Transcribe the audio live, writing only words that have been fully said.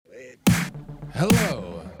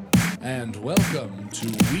Hello, and welcome to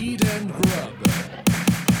Weed and Grub.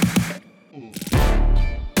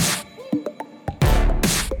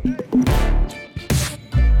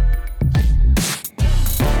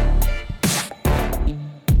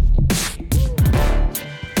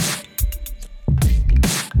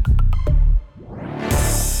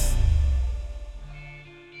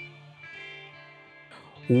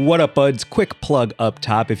 What up, buds? Quick plug up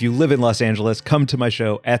top. If you live in Los Angeles, come to my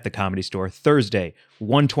show at the Comedy Store Thursday,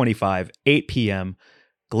 1:25, 8 p.m.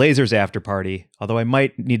 Glazer's after party, although I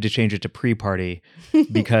might need to change it to pre-party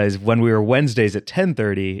because when we were Wednesdays at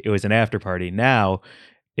 10:30, it was an after party. Now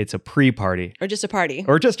it's a pre-party. Or just a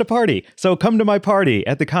party. So come to my party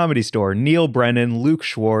at the Comedy Store. Neil Brennan, Luke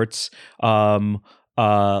Schwartz, Leonard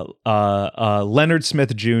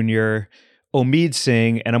Smith Jr., Omid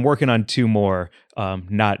Singh, and I'm working on two more,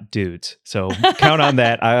 not dudes. So count on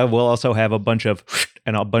that. I will also have a bunch of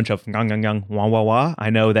wah wah wah. I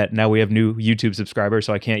know that now we have new YouTube subscribers,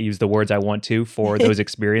 so I can't use the words I want to for those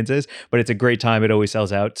experiences, but it's a great time. It always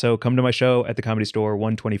sells out. So come to my show at the Comedy Store,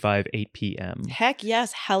 1:25, 8 p.m. Heck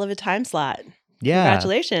yes, hell of a time slot. Yeah.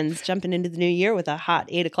 Congratulations, jumping into the new year with a hot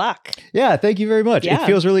 8 o'clock. Yeah, thank you very much. Yeah. It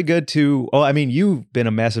feels really good to, you've been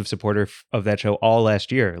a massive supporter of that show all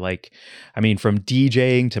last year. From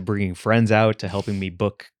DJing to bringing friends out to helping me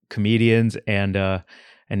book comedians. And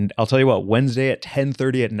I'll tell you what, Wednesday at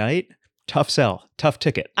 10:30 at night, tough sell, tough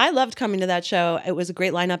ticket. I loved coming to that show. It was a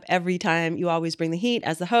great lineup every time. You always bring the heat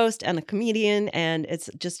as the host and a comedian. And it's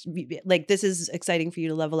just like, this is exciting for you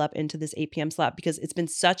to level up into this 8 p.m. slot because it's been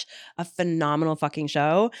such a phenomenal fucking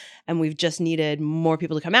show. And we've just needed more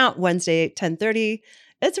people to come out. Wednesday at 10:30.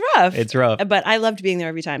 It's rough. But I loved being there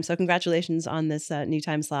every time. So congratulations on this new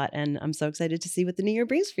time slot. And I'm so excited to see what the new year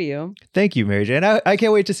brings for you. Thank you, Mary Jane. I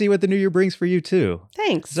can't wait to see what the new year brings for you too.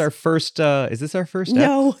 Thanks. This is our first, is this our first?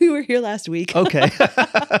 No, we were here last week. Okay.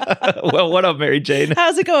 Well, what up, Mary Jane?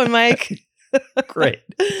 How's it going, Mike? Great.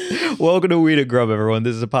 Welcome to Weed and Grub, everyone.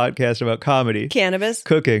 This is a podcast about comedy, Cannabis,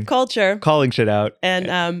 cooking, culture, calling shit out,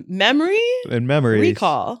 and memory and memories.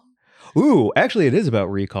 Recall. Ooh, actually, it is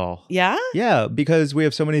about recall. Yeah? Yeah, because we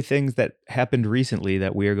have so many things that happened recently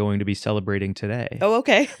that we are going to be celebrating today. Oh,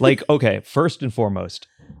 okay. First and foremost.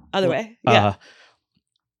 Other way. Yeah.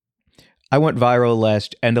 I went viral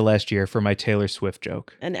end of last year for my Taylor Swift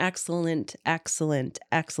joke. An excellent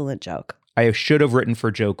joke. I should have written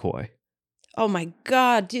for Joe Coy. Oh my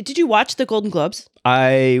God. Did you watch the Golden Globes?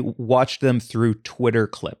 I watched them through Twitter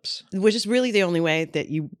clips. Which is really the only way that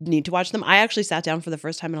you need to watch them. I actually sat down for the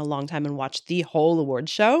first time in a long time and watched the whole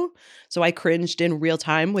awards show. So I cringed in real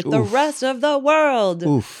time with the rest of the world.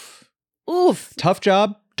 Oof. Tough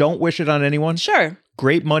job. Don't wish it on anyone. Sure.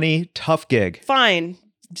 Great money. Tough gig. Fine.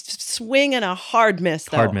 Swing and a hard miss,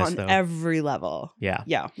 though, on every level. Yeah.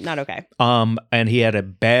 Yeah, not okay. And he had a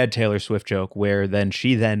bad Taylor Swift joke where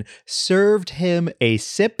she served him a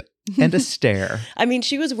sip and a stare. I mean,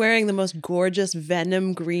 she was wearing the most gorgeous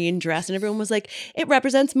venom green dress and everyone was like, it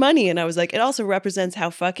represents money. And I was like, it also represents how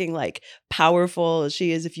fucking powerful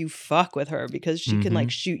she is if you fuck with her because she can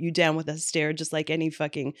shoot you down with a stare just like any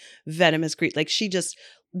fucking venomous creature. Like she just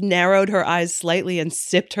narrowed her eyes slightly and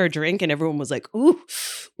sipped her drink and everyone was like, ooh.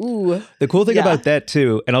 The cool thing about that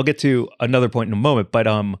too, and I'll get to another point in a moment, but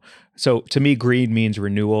so to me, green means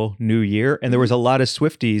renewal, new year. And there was a lot of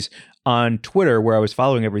Swifties on Twitter where I was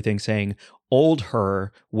following everything saying old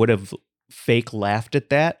her would have fake laughed at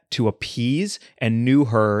that to appease and new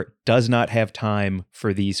her does not have time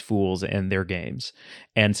for these fools and their games.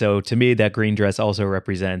 And so to me, that green dress also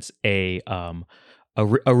represents a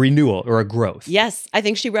renewal or a growth. Yes, I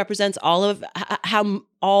think she represents all of how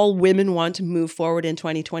all women want to move forward in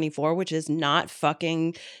 2024, which is not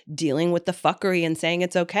fucking dealing with the fuckery and saying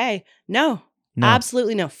it's okay. No.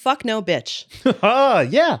 Absolutely no. Fuck no, bitch.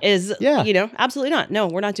 Absolutely not. No,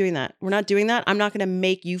 we're not doing that. I'm not going to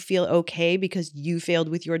make you feel okay because you failed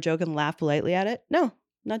with your joke and laugh politely at it. No,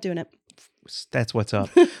 not doing it. That's what's up.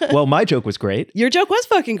 Well, my joke was great. Your joke was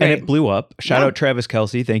fucking great. And it blew up. Shout out Travis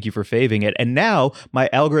Kelce. Thank you for faving it. And now my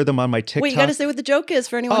algorithm on my TikTok. Wait, you got to say what the joke is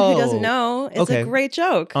for anyone who doesn't know. It's a great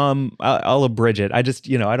joke. I'll abridge it. I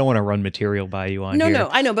just, I don't want to run material by you on here. No,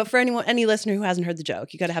 I know. But for any listener who hasn't heard the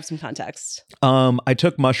joke, you got to have some context. I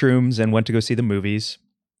took mushrooms and went to go see the movies.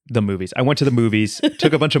 I went to the movies,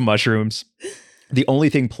 took a bunch of mushrooms. The only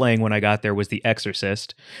thing playing when I got there was The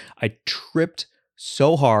Exorcist. I tripped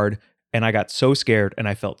so hard And I got so scared and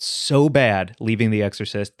I felt so bad leaving The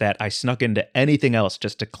Exorcist that I snuck into anything else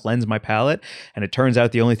just to cleanse my palate. And it turns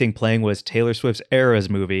out the only thing playing was Taylor Swift's Eras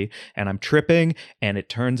movie. And I'm tripping. And it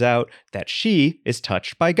turns out that she is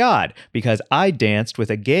touched by God because I danced with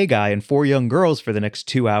a gay guy and 4 young girls for the next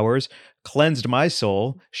 2 hours, cleansed my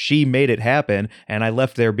soul. She made it happen. And I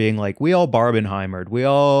left there being like, we all Barbenheimered. We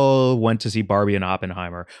all went to see Barbie and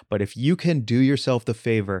Oppenheimer. But if you can do yourself the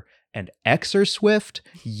favor and Exor-Swift,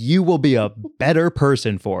 you will be a better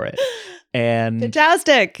person for it. And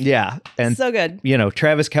Fantastic. yeah. And so good. You know,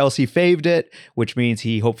 Travis Kelce faved it, which means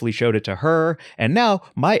he hopefully showed it to her. And now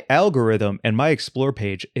my algorithm and my explore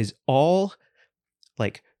page is all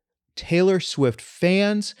like Taylor Swift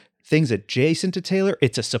fans, things adjacent to Taylor.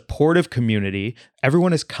 It's a supportive community.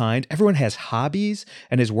 Everyone is kind. Everyone has hobbies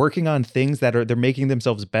and is working on things that they're making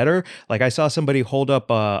themselves better. Like I saw somebody hold up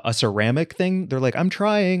a ceramic thing. They're like, I'm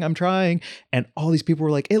trying. And all these people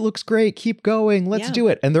were like, it looks great. Keep going. Let's do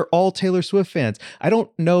it. And they're all Taylor Swift fans. I don't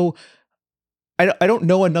know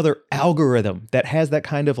another algorithm that has that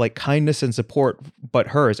kind of like kindness and support but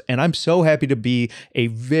hers. And I'm so happy to be a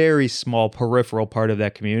very small peripheral part of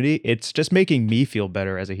that community. It's just making me feel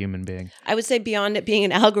better as a human being. I would say beyond it being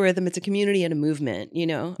an algorithm, it's a community and a movement, you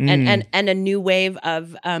know, and a new wave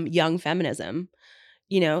of young feminism,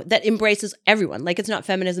 you know, that embraces everyone. Like it's not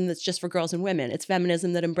feminism that's just for girls and women. It's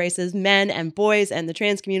feminism that embraces men and boys and the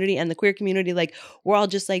trans community and the queer community. Like we're all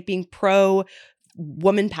just like being pro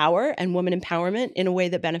woman power and woman empowerment in a way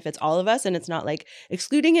that benefits all of us. And it's not like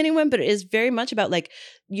excluding anyone, but it is very much about like,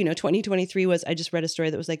 you know, 2023 was, I just read a story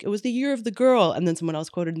that was like, it was the year of the girl. And then someone else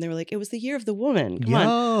quoted and they were like, it was the year of the woman. Come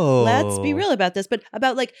on, let's be real about this. But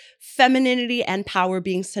about like femininity and power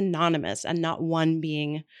being synonymous and not one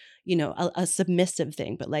being, you know, a submissive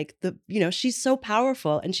thing, but like the, you know, she's so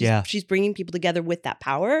powerful and she's bringing people together with that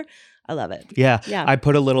power. I love it. Yeah. I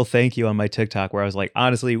put a little thank you on my TikTok where I was like,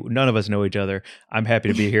 honestly, none of us know each other. I'm happy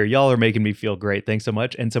to be here. Y'all are making me feel great. Thanks so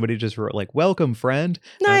much. And somebody just wrote like, welcome, friend.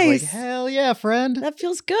 Nice. And I was like, hell yeah, friend. That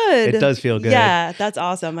feels good. It does feel good. Yeah, that's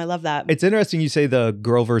awesome. I love that. It's interesting you say the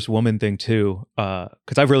girl versus woman thing too,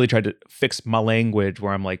 because I've really tried to fix my language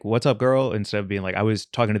where I'm like, what's up, girl? Instead of being like, I was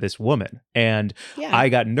talking to this woman. And I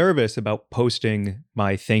got nervous about posting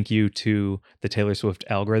my thank you to the Taylor Swift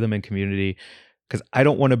algorithm and community because I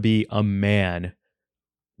don't want to be a man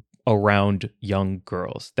around young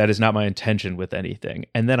girls. That is not my intention with anything.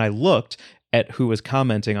 And then I looked at who was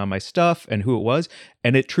commenting on my stuff and who it was,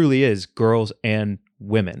 and it truly is girls and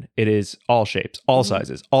women. It is all shapes, all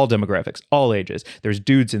sizes, all demographics, all ages. There's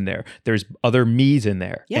dudes in there. There's other me's in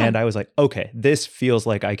there. Yeah. And I was like, okay, this feels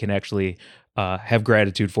like I can actually have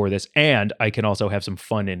gratitude for this, and I can also have some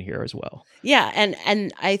fun in here as well. Yeah,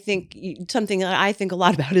 and I think something that I think a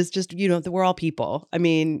lot about is just, you know, that we're all people. I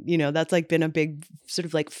mean, you know, that's like been a big sort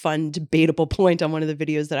of like fun debatable point on one of the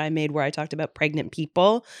videos that I made where I talked about pregnant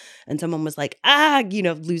people, and someone was like, you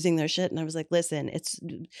know, losing their shit, and I was like, listen,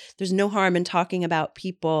 there's no harm in talking about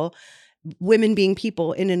people, women being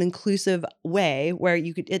people in an inclusive way where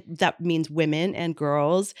you could, that means women and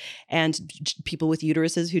girls and people with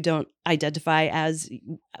uteruses who don't identify as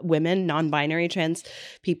women, non-binary trans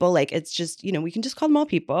people. Like it's just, you know, we can just call them all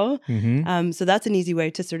people. So that's an easy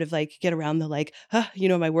way to sort of like get around the like, you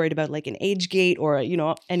know, am I worried about like an age gate or, you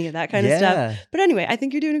know, any of that kind of stuff. But anyway, I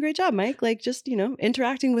think you're doing a great job, Mike. Like just, you know,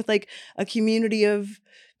 interacting with like a community of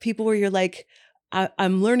people where you're like,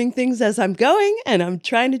 I'm learning things as I'm going and I'm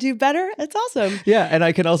trying to do better. It's awesome. Yeah. And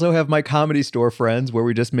I can also have my Comedy Store friends where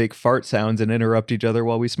we just make fart sounds and interrupt each other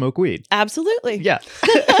while we smoke weed. Absolutely. Yeah.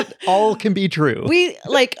 All can be true. We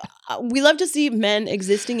love to see men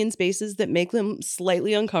existing in spaces that make them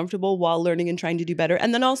slightly uncomfortable while learning and trying to do better.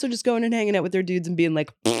 And then also just going and hanging out with their dudes and being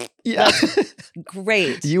like, yeah, that's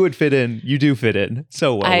great. You would fit in. You do fit in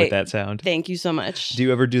so well with that sound. Thank you so much. Do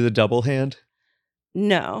you ever do the double hand?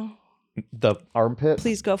 No. The armpit?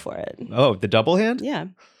 Please go for it. Oh, the double hand? Yeah.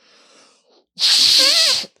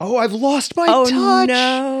 Oh, I've lost my touch. Oh,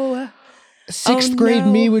 no. Sixth grade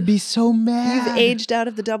me would be so mad. You've aged out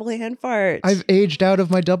of the double hand fart. I've aged out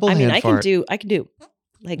of my double hand fart. I can do.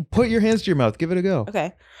 Like, put your hands to your mouth. Give it a go.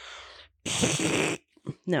 Okay.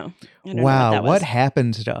 No. Wow. What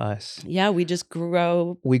happened to us? Yeah, we just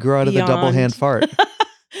grow. We grow out of the double hand fart.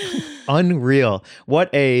 Unreal. My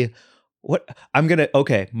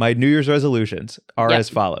New Year's resolutions are as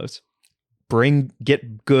follows.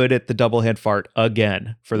 Get good at the double hand fart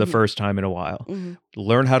again for the first time in a while.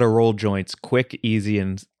 Learn how to roll joints quick, easy,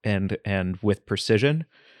 and with precision.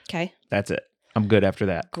 Okay. That's it. I'm good after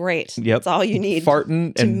that. Great. Yep. That's all you need.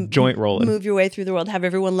 Farting and joint rolling. Move your way through the world. Have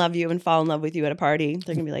everyone love you and fall in love with you at a party.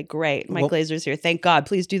 They're going to be like, great. Mike Glazer's here. Thank God.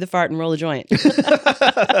 Please do the fart and roll a joint.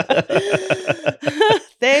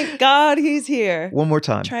 Thank God he's here. One more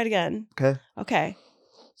time. Try it again. Okay.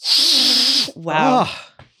 Wow.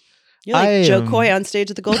 You're like Joe Coy on stage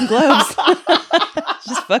at the Golden Globes.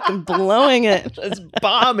 Just fucking blowing it. Just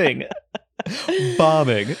bombing.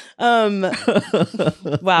 Bombing.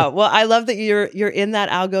 Wow. Well, I love that you're in that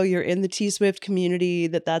algo. You're in the T-Swift community.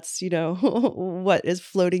 That's what is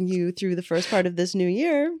floating you through the first part of this new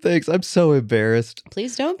year. Thanks. I'm so embarrassed.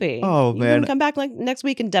 Please don't be. Oh, man. You can come back like next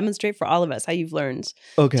week and demonstrate for all of us how you've learned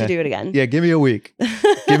to do it again. Yeah, give me a week.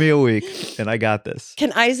 Give me a week, and I got this.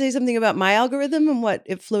 Can I say something about my algorithm and what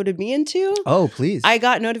it floated me into? Oh, please. I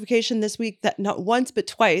got notification this week that not once but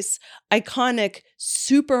twice, iconic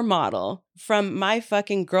supermodel from my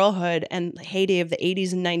fucking girlhood and heyday of the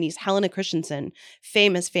 80s and 90s, Helena Christensen,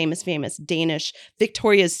 famous Danish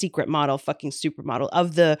Victoria's Secret model, fucking supermodel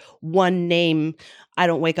of the one name, I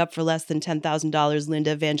don't wake up for less than $10,000,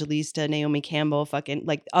 Linda Evangelista, Naomi Campbell, fucking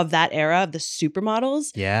like of that era of the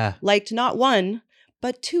supermodels. Yeah. Liked not one,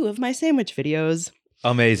 but two of my sandwich videos.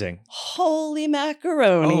 Amazing. Holy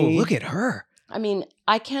macaroni. Oh, look at her. I mean,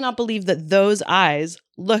 I cannot believe that those eyes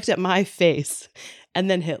looked at my face and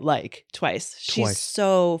then hit like twice. She's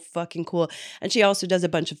so fucking cool. And she also does a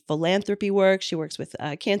bunch of philanthropy work. She works with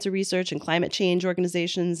cancer research and climate change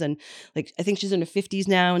organizations. And like, I think she's in her 50s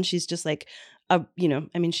now. And she's just like,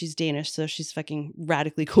 she's Danish. So she's fucking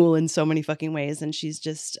radically cool in so many fucking ways. And she's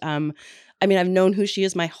just, I've known who she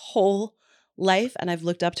is my whole life, and I've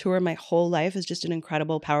looked up to her my whole life as just an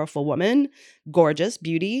incredible, powerful woman, gorgeous,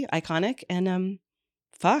 beauty, iconic, and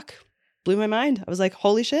blew my mind. I was like,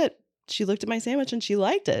 holy shit. She looked at my sandwich and she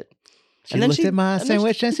liked it. She looked at my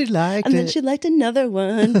sandwich and she liked it. And then she liked another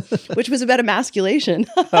one, which was about emasculation.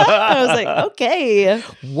 I was like, okay.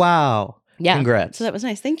 Wow. Yeah. Congrats. So that was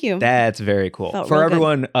nice. Thank you. That's very cool. Felt For real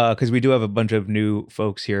everyone, because we do have a bunch of new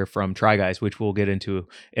folks here from Try Guys, which we'll get into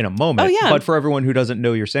in a moment. Oh, yeah. But for everyone who doesn't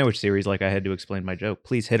know your sandwich series, like I had to explain my joke,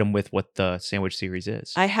 please hit them with what the sandwich series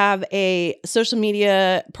is. I have a social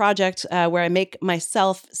media project where I make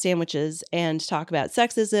myself sandwiches and talk about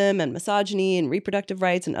sexism and misogyny and reproductive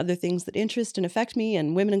rights and other things that interest and affect me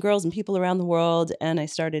and women and girls and people around the world. And I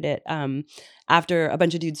started it after a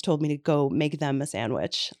bunch of dudes told me to go make them a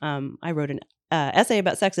sandwich. I wrote an essay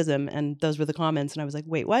about sexism, and those were the comments, and I was like,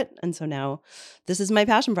 wait, what? And so now this is my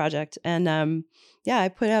passion project, and I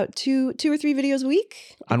put out two or three videos a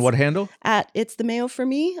week. On what handle? At It's the Mayo for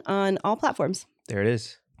Me on all platforms. There it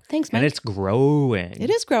is. Thanks, Mike. And it's growing. It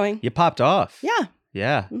is growing. You popped off. Yeah.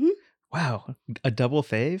 Yeah. Mm-hmm. Wow. A double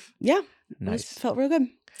fave? Yeah. Nice. It felt real good.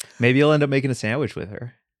 Maybe you'll end up making a sandwich with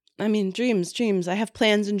her. I mean, dreams. I have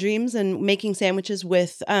plans and dreams, and making sandwiches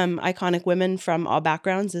with iconic women from all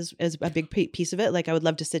backgrounds is a big piece of it. Like, I would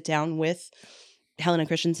love to sit down with Helena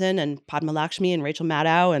Christensen and Padma Lakshmi and Rachel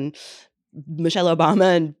Maddow and Michelle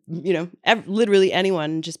Obama and, literally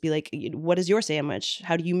anyone, and just be like, what is your sandwich?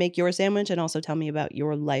 How do you make your sandwich? And also tell me about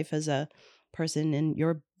your life as a person in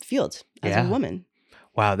your field as a woman.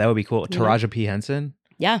 Wow, that would be cool. Taraji P. Henson?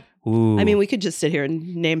 Yeah. Ooh. I mean, we could just sit here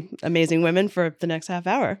and name amazing women for the next half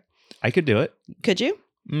hour. I could do it. Could you?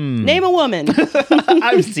 Name a woman.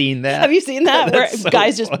 I've seen that. Have you seen that? Where so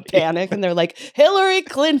guys funny. just panic and they're like, Hillary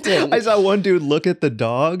Clinton. I saw one dude look at the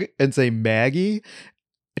dog and say Maggie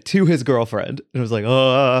to his girlfriend. And it was like,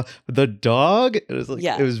 the dog? It was like,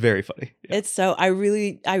 It was very funny. Yeah. It's so, I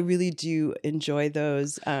really do enjoy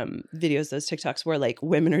those videos, those TikToks where like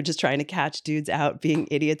women are just trying to catch dudes out being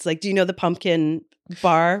idiots. Like, do you know the pumpkin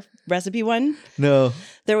bar recipe one? No.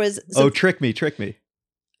 There was. Trick me.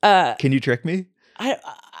 Can you trick me?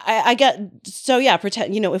 I get, so yeah,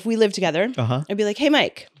 pretend, if we live together, I'd be like, hey,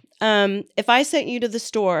 Mike, if I sent you to the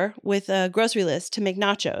store with a grocery list to make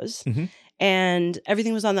nachos and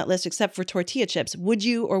everything was on that list except for tortilla chips, would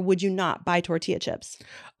you or would you not buy tortilla chips?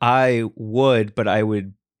 I would, but I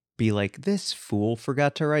would be like, this fool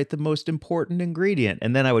forgot to write the most important ingredient.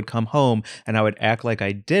 And then I would come home and I would act like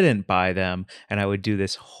I didn't buy them. And I would do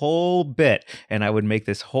this whole bit and I would make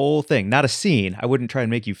this whole thing, not a scene. I wouldn't try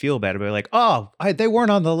and make you feel bad. I'd be like, they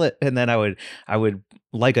weren't on the list. And then I would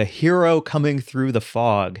like a hero coming through the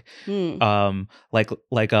fog, like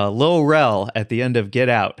a Lil Rel at the end of Get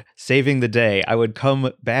Out, saving the day. I would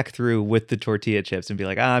come back through with the tortilla chips and be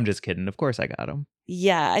like, I'm just kidding. Of course I got them.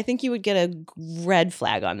 Yeah, I think you would get a red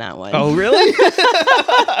flag on that one. Oh, really?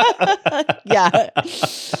 Yeah.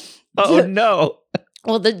 Oh, no.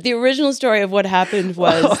 Well, the original story of what happened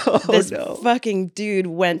was this no. fucking dude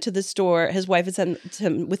went to the store. His wife had sent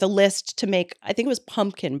him with a list to make, I think it was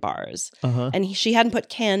pumpkin bars. And she hadn't put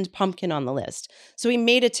canned pumpkin on the list. So he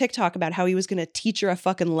made a TikTok about how he was going to teach her a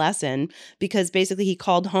fucking lesson because basically he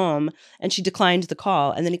called home and she declined the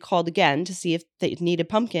call. And then he called again to see if they needed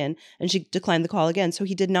pumpkin and she declined the call again. So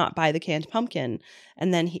he did not buy the canned pumpkin.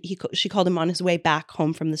 And then she called him on his way back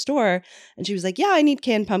home from the store. And she was like, yeah, I need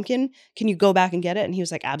canned pumpkin. Can you go back and get it? And he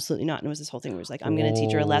was like, absolutely not. And it was this whole thing where he was like, I'm going to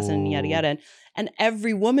teach her a lesson, yada, yada. And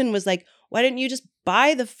every woman was like, why didn't you just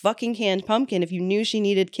buy the fucking canned pumpkin if you knew she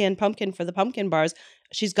needed canned pumpkin for the pumpkin bars?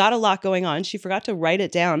 She's got a lot going on. She forgot to write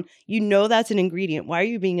it down. You know that's an ingredient. Why are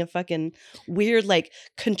you being a fucking weird, like,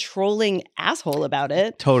 controlling asshole about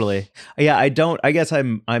it? Totally. Yeah, I guess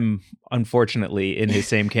I'm unfortunately in his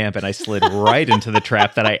same camp, and I slid right into the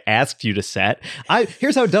trap that I asked you to set.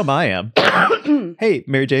 Here's how dumb I am. Hey,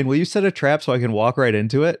 Mary Jane, will you set a trap so I can walk right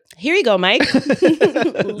into it? Here you go, Mike.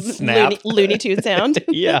 Snap. Looney Tune sound.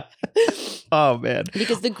 Yeah. Oh, man.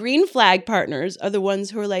 Because the green flag partners are the ones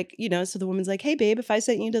who are like, so the woman's like, hey, babe, if I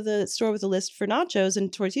sent you to the store with a list for nachos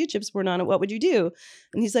and tortilla chips weren't on it, what would you do?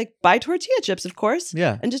 And he's like, buy tortilla chips, of course.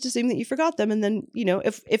 Yeah. And just assume that you forgot them. And then,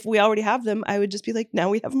 if we already have them, I would just be like, now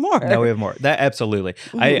we have more. Now we have more. That absolutely.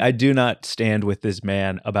 Mm-hmm. I do not stand with this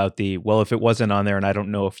man about if it wasn't on there and I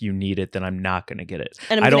don't know if you need it, then I'm not going to get it.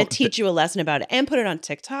 And I'm going to teach you a lesson about it and put it on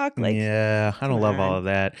TikTok. Like, yeah, I don't love all of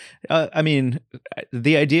that. I mean,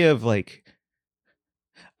 the idea of like,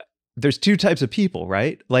 there's two types of people,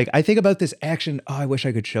 right? Like, I think about this action. Oh, I wish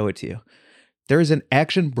I could show it to you. There is an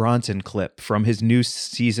Action Bronson clip from his new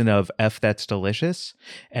season of F That's Delicious,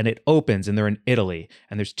 and it opens and they're in Italy,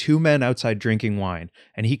 and there's two men outside drinking wine,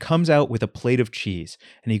 and he comes out with a plate of cheese,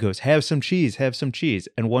 and he goes, have some cheese,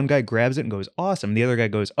 and one guy grabs it and goes, awesome. The other guy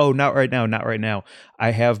goes, oh, not right now.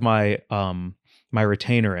 I have my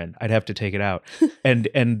retainer in. I'd have to take it out.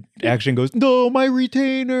 And Action goes, no, my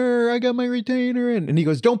retainer. I got my retainer in. And he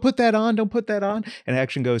goes, don't put that on. And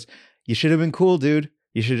Action goes, you should have been cool, dude.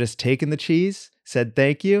 You should have just taken the cheese, said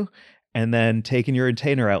thank you, and then taken your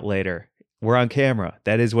retainer out later. We're on camera.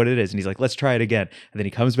 That is what it is. And he's like, let's try it again. And then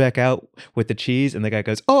he comes back out with the cheese, and the guy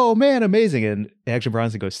goes, oh, man, amazing. And Action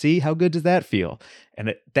Bronson goes, see, how good does that feel?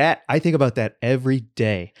 And I think about that every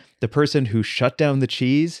day. The person who shut down the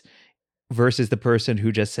cheese versus the person who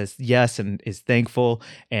just says yes and is thankful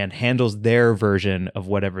and handles their version of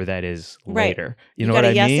whatever that is later. You know what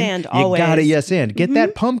I mean? And always. You got a yes and. Get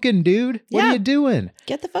that pumpkin, dude. What are you doing?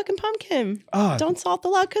 Get the fucking pumpkin. Don't salt the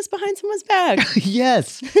latkes behind someone's back.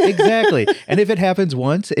 Yes, exactly. And if it happens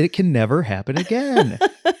once, it can never happen again.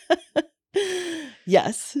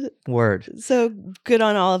 Yes. Word. So good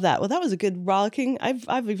on all of that. Well, that was a good rollicking.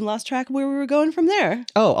 I've even lost track of where we were going from there.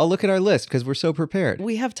 Oh, I'll look at our list because we're so prepared.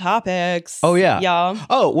 We have topics. Oh, yeah. Y'all.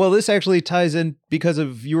 Oh, well, this actually ties in because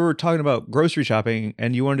you were talking about grocery shopping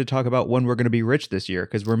and you wanted to talk about when we're going to be rich this year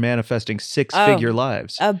because we're manifesting six-figure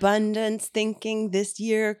lives. Abundance, thinking this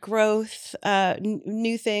year, growth,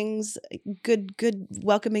 new things, good,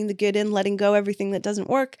 welcoming the good in, letting go everything that doesn't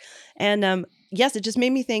work. And yes, it just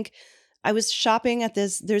made me think. I was shopping at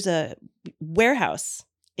there's a warehouse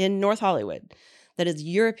in North Hollywood that is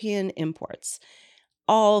European imports.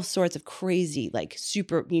 All sorts of crazy, like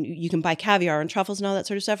super, you can buy caviar and truffles and all that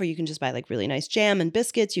sort of stuff, or you can just buy like really nice jam and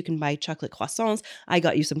biscuits. You can buy chocolate croissants. I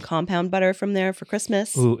got you some compound butter from there for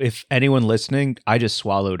Christmas. Ooh, if anyone listening, I just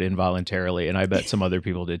swallowed involuntarily, and I bet some other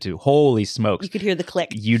people did too. Holy smokes. You could hear the click.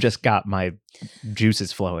 You just got my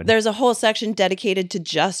juices flowing. There's a whole section dedicated to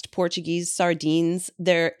just Portuguese sardines.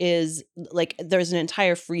 There's an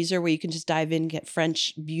entire freezer where you can just dive in and get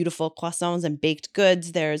French beautiful croissants and baked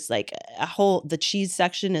goods. There's like the cheese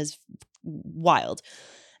section is wild.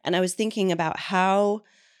 And I was thinking about how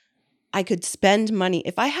I could spend money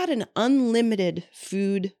if I had an unlimited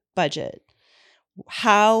food budget,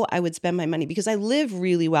 how I would spend my money, because I live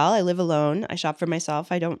really well. I live alone. I shop for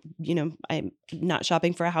myself. I'm not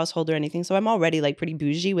shopping for a household or anything. So I'm already like pretty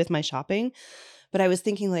bougie with my shopping. But I was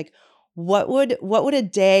thinking like, what would a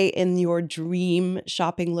day in your dream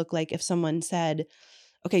shopping look like if someone said,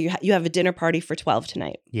 okay, you have a dinner party for 12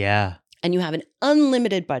 tonight. Yeah. And you have an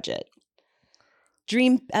unlimited budget.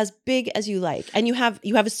 Dream as big as you like, and you have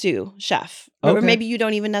a sous chef, or maybe you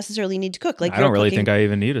don't even necessarily need to cook. Like I don't really think I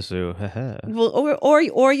even need a sous. Well,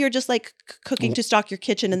 or you're just like cooking to stock your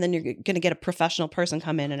kitchen, and then you're going to get a professional person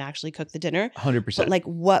come in and actually cook the dinner. 100%. But like,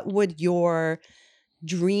 what would your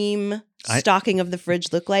dream stocking of the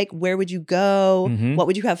fridge look like? Where would you go? Mhm. What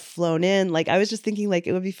would you have flown in? Like, I was just thinking, like,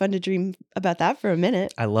 it would be fun to dream about that for a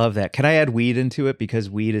minute. I love that. Can I add weed into it? Because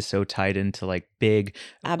weed is so tied into like big,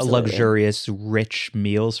 Absolutely. luxurious, rich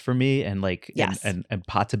meals for me. And like, Yes. and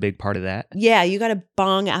pot's a big part of that. Yeah, you got to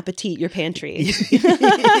bong appetit your pantry.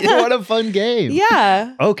 What a fun game.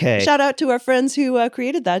 Yeah. Okay. Shout out to our friends who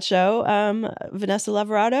created that show, Vanessa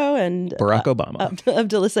Leverato and Barack Obama.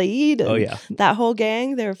 Abdullah Saeed. Oh, and yeah. that whole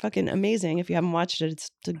gang. They're fucking amazing. If you haven't watched it,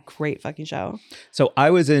 it's a great fucking show. So I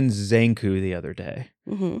was in Zanku the other day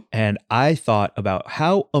hmm and I thought about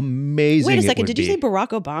how amazing Wait a it second. would Did you be. say Barack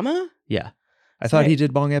Obama? Yeah. I Sorry. thought he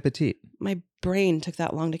did Bong Appetit. My brain took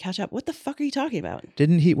that long to catch up. What the fuck are you talking about?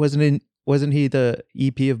 Wasn't he the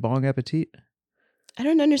EP of Bong Appetit? I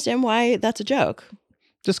don't understand why that's a joke.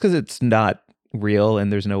 Just because it's not real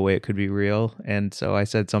and there's no way it could be real. And so I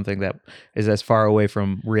said something that is as far away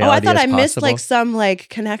from reality I thought as I missed possible. like some like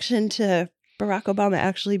connection to Barack Obama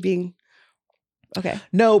actually being okay.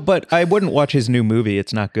 No, but I wouldn't watch his new movie.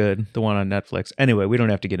 It's not good. The one on Netflix. Anyway, we don't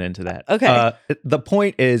have to get into that. Okay. The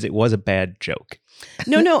point is it was a bad joke.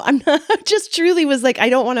 No, I'm not. Just truly was like, I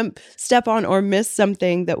don't want to step on or miss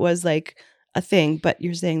something that was like a thing. But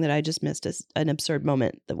you're saying that I just missed an absurd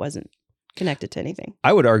moment that wasn't connected to anything.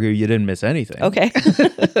 I would argue you didn't miss anything. Okay.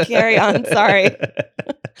 Carry on. Sorry.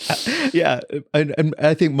 Yeah. And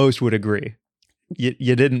I think most would agree.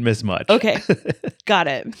 You didn't miss much. Okay. Got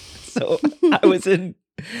it. So I was in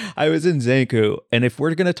Zanku, and if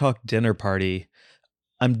we're gonna talk dinner party,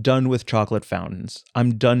 I'm done with chocolate fountains.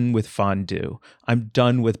 I'm done with fondue. I'm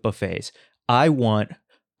done with buffets. I want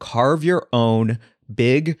carve your own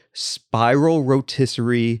big spiral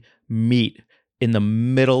rotisserie meat in the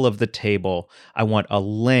middle of the table. I want a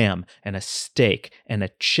lamb and a steak and a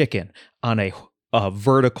chicken on a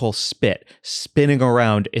vertical spit spinning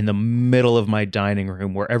around in the middle of my dining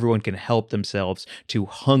room where everyone can help themselves to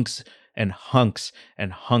hunks and hunks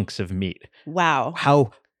and hunks of meat. Wow.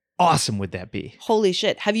 How awesome would that be? Holy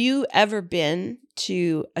shit. Have you ever been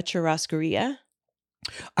to a churrascaria?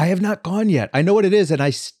 I have not gone yet. I know what it is, and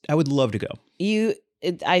I would love to go.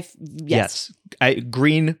 Yes.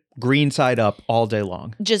 Green side up all day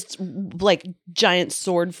long. Just like giant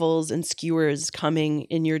swordfuls and skewers coming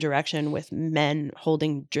in your direction with men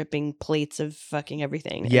holding dripping plates of fucking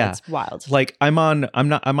everything. And Yeah. it's wild. Like I'm on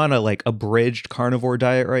a like abridged carnivore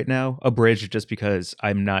diet right now. Abridged just because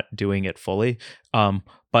I'm not doing it fully.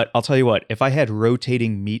 But I'll tell you what, if I had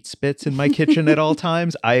rotating meat spits in my kitchen at all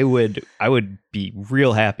times, I would be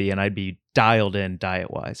real happy and I'd be dialed in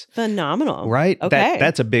diet-wise. Phenomenal. Right? Okay.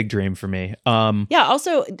 That's a big dream for me. Yeah,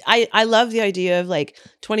 also I love the idea of like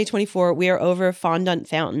 2024, we are over fondant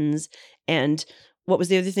fountains and what was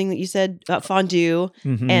the other thing that you said? Fondue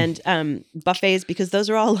Mhm. and buffets, because those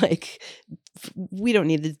are all like, we don't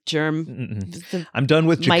need the germ. The I'm done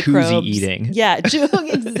with jacuzzi microbes. eating. Yeah,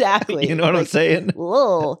 exactly. You know what I'm saying?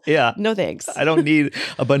 Ugh. Yeah. No thanks. I don't need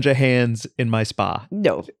a bunch of hands in my spa.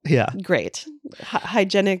 No. Yeah. Great.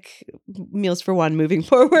 Hygienic meals for one moving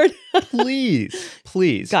forward.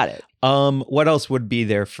 Please. Got it. What else would be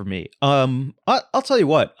there for me? I'll tell you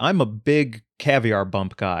what, I'm a big caviar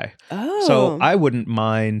bump guy. Oh. So I wouldn't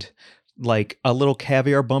mind like a little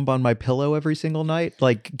caviar bump on my pillow every single night.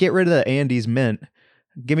 Like get rid of the Andes mint.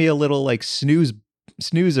 Give me a little like snooze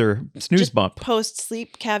Just bump.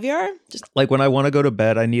 Post-sleep caviar? Just Like when I want to go to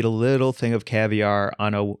bed, I need a little thing of caviar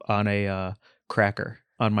on a cracker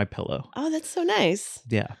on my pillow. oh, that's so nice.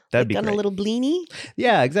 Yeah, that'd be on great. a little bleenie.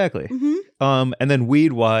 Yeah, exactly. Mm-hmm. And then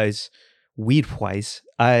weed wise,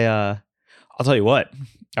 I'll tell you what,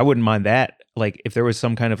 I wouldn't mind that. Like if there was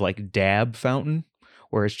some kind of like dab fountain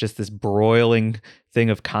where it's just this broiling thing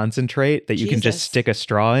of concentrate that you can just Jesus. stick a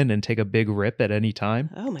straw in and take a big rip at any time.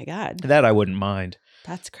 Oh my God. That I wouldn't mind.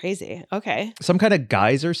 That's crazy. Okay. Some kind of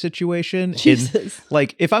geyser situation. Jesus.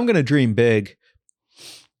 Like if I'm going to dream big,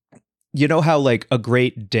 you know how like a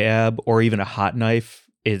great dab or even a hot knife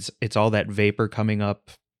it's all that vapor coming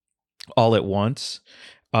up all at once.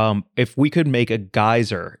 If we could make a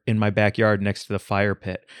geyser in my backyard next to the fire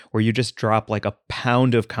pit where you just drop like a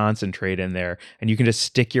pound of concentrate in there and you can just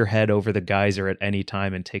stick your head over the geyser at any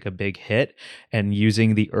time and take a big hit, and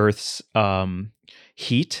using the earth's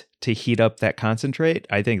heat to heat up that concentrate,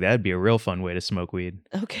 I think that'd be a real fun way to smoke weed.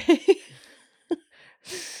 Okay.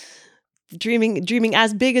 Dreaming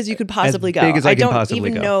as big as you could possibly go. big as I can don't possibly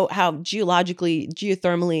even go. know how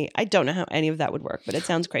geothermally, I don't know how any of that would work, but it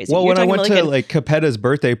sounds crazy. Well, You're when I talking went about to like Capetta's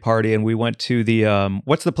birthday party and we went to the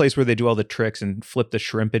what's the place where they do all the tricks and flip the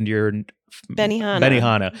shrimp into your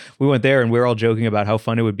Benihana. We went there and we were all joking about how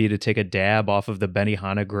fun it would be to take a dab off of the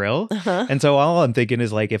Benihana grill. Uh-huh. And so all I'm thinking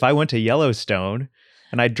is like if I went to Yellowstone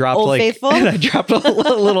and I dropped Old Faithful? and I dropped a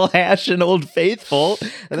little hash in Old Faithful,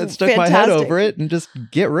 and then stuck my head over it and just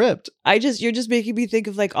get ripped. You're just making me think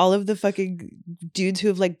of like all of the fucking dudes who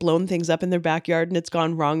have like blown things up in their backyard and it's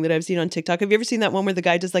gone wrong that I've seen on TikTok. Have you ever seen that one where the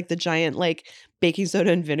guy does like the giant like baking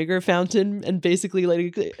soda and vinegar fountain and basically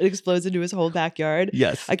like it explodes into his whole backyard?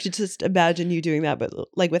 Yes. I could just imagine you doing that, but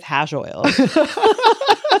like with hash oil.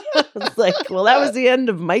 It's like, well, that was the end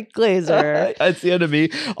of Mike Glazer. That's the end of me.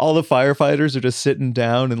 All the firefighters are just sitting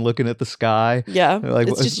down and looking at the sky. Yeah. Like,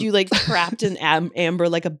 it's just you like trapped in amber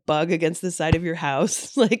like a bug against the side of your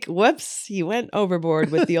house. Like, whoops, he went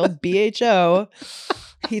overboard with the old BHO.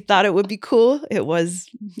 He thought it would be cool. It was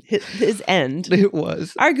his end. It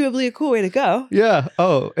was. Arguably a cool way to go. Yeah.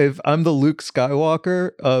 Oh, if I'm the Luke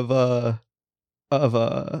Skywalker of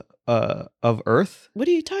Earth. What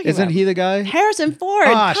are you talking Isn't about? he the guy? Harrison Ford.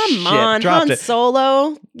 Ah, Come shit. on. Dropped Han it.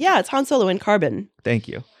 Solo. Yeah, it's Han Solo in Carbon. Thank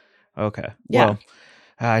you. Okay. Yeah. Well,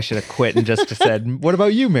 I should have quit and just said, what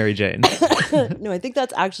about you, Mary Jane? No, I think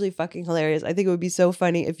that's actually fucking hilarious. I think it would be so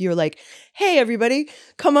funny if you're like, hey, everybody,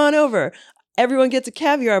 come on over. Everyone gets a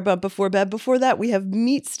caviar bump before bed. Before that, we have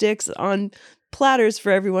meat sticks on platters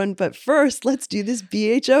for everyone. But first, let's do this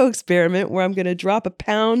BHO experiment where I'm going to drop a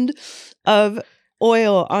pound of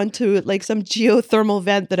oil onto like some geothermal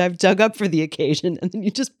vent that I've dug up for the occasion. And then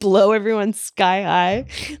you just blow everyone sky high.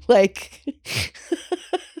 Like...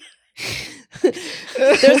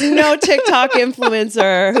 There's no TikTok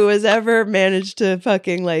influencer who has ever managed to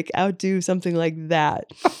fucking like outdo something like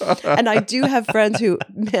that. And I do have friends who,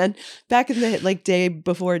 man, back in the like day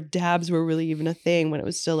before dabs were really even a thing, when it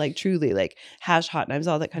was still like truly like hash hot knives,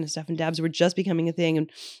 all that kind of stuff, and dabs were just becoming a thing.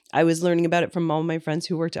 And I was learning about it from all my friends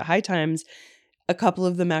who worked at High Times. A couple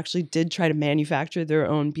of them actually did try to manufacture their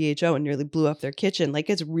own BHO and nearly blew up their kitchen. Like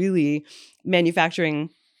it's really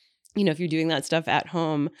manufacturing. You know, if you're doing that stuff at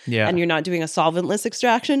home and you're not doing a solventless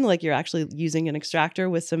extraction, like you're actually using an extractor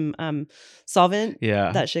with some solvent,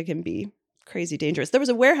 that shit can be crazy dangerous. There was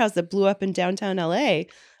a warehouse that blew up in downtown LA,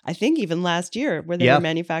 I think even last year, where they were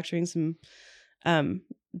manufacturing some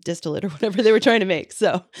distillate or whatever they were trying to make. So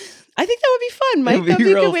I think that would be fun, Mike. That'd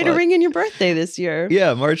be a good way to ring in your birthday this year.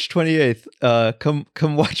 Yeah, March 28th.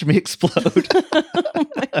 Come watch me explode. Oh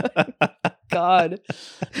my God.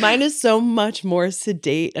 Mine is so much more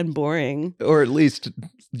sedate and boring. Or at least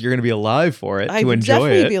you're going to be alive for it I to would enjoy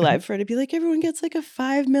definitely it. be alive for it. It'd be like everyone gets like a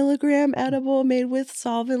 5 milligram edible made with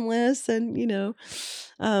solventless and, you know.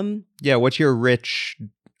 Yeah, what's your rich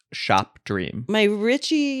shop dream? My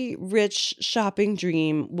rich shopping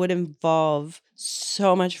dream would involve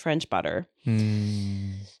so much French butter.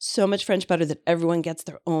 So much French butter that everyone gets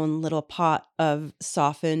their own little pot of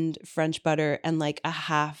softened French butter and like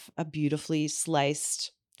a beautifully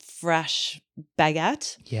sliced fresh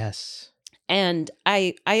baguette. Yes. And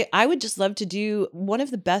I would just love to do one of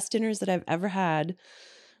the best dinners that I've ever had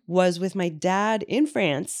was with my dad in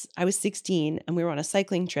France. I was 16 and we were on a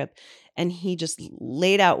cycling trip and he just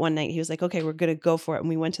laid out one night. He was like, okay, we're going to go for it. And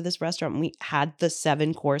we went to this restaurant and we had the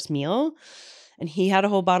 7-course meal and he had a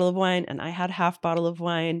whole bottle of wine and I had half bottle of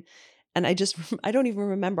wine. And I don't even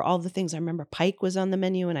remember all the things. I remember pike was on the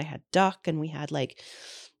menu and I had duck and we had like,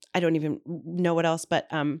 I don't even know what else, but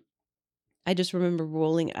I just remember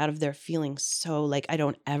rolling out of there feeling so like I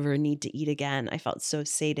don't ever need to eat again. I felt so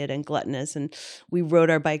sated and gluttonous. And we rode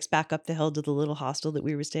our bikes back up the hill to the little hostel that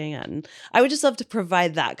we were staying at. And I would just love to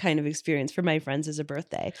provide that kind of experience for my friends as a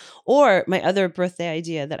birthday. Or my other birthday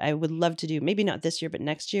idea that I would love to do, maybe not this year, but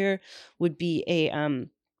next year, would be I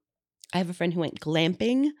have a friend who went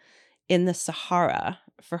glamping in the Sahara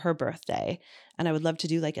for her birthday. And I would love to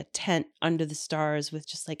do like a tent under the stars with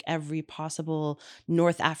just like every possible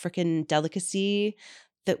North African delicacy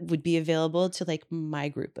that would be available to like my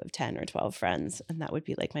group of 10 or 12 friends. And that would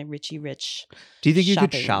be like my richy rich. Do you think you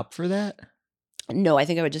could shopping. shop for that? No, I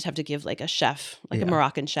think I would just have to give like a chef, like a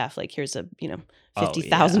Moroccan chef, like here's a,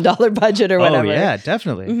 $50,000 budget or whatever. Oh yeah,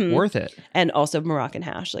 definitely. Mhm. Worth it. And also Moroccan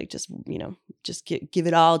hash, like just give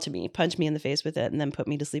it all to me, punch me in the face with it and then put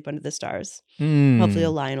me to sleep under the stars. Hopefully a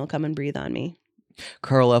lion will come and breathe on me.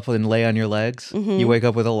 Curl up and lay on your legs. Mhm. You wake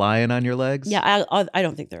up with a lion on your legs. Yeah, I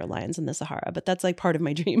don't think there are lions in the Sahara, but that's like part of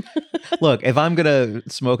my dream. Look, if I'm gonna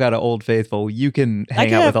smoke out of Old Faithful, you can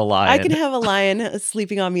hang out with a lion. I can have a lion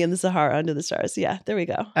sleeping on me in the Sahara under the stars. Yeah, there we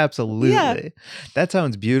go. Absolutely. Yeah. That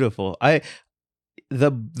sounds beautiful.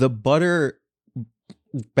 The butter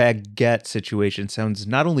baguette situation sounds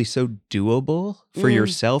not only so doable for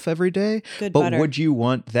yourself every day, Good but butter. would you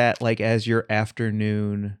want that like as your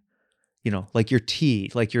afternoon like your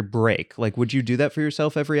tea, like your break. Like, would you do that for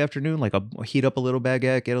yourself every afternoon? Like heat up a little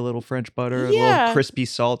baguette, get a little French butter, a little Yeah. crispy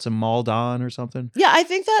salt, some Maldon or something? Yeah, I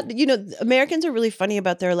think that, Americans are really funny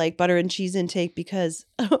about their like butter and cheese intake because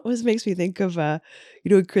it always makes me think of,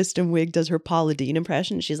 Kristen Wiig does her Paula Deen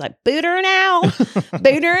impression. She's like, boot her now,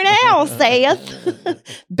 boot her now,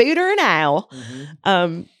 Seth, boot her now.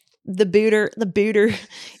 The booter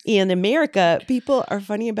in America, people are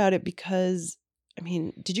funny about it because, I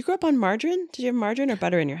mean, did you grow up on margarine? Did you have margarine or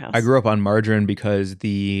butter in your house? I grew up on margarine because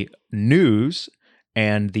the news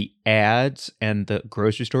and the ads and the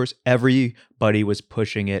grocery stores, everybody was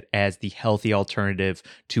pushing it as the healthy alternative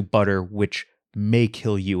to butter, which may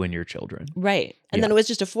kill you and your children. Right. And Yeah. then it was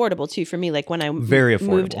just affordable too for me. Like when I Very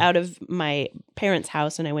moved affordable. out of my parents'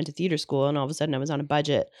 house and I went to theater school and all of a sudden I was on a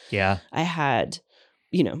budget. Yeah. I had,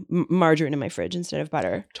 margarine in my fridge instead of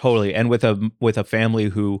butter. Totally. And with a family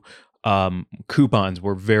who coupons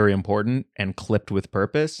were very important and clipped with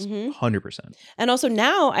purpose, 100%. And also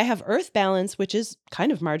now I have Earth Balance, which is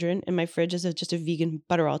kind of margarine in my fridge as just a vegan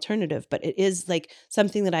butter alternative. But it is like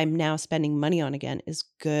something that I'm now spending money on again is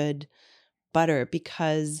good butter,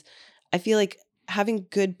 because I feel like having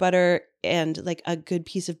good butter and like a good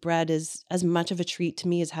piece of bread is as much of a treat to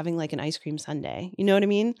me as having like an ice cream sundae. You know what I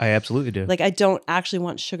mean? I absolutely do. Like I don't actually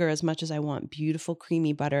want sugar as much as I want beautiful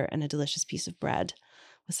creamy butter and a delicious piece of bread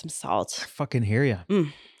with some salt. I fucking hear you.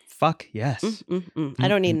 Fuck yes. I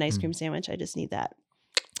don't need an ice cream sandwich. I just need that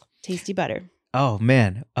tasty butter. Oh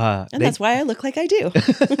man. And that's why I look like I do.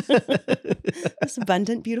 This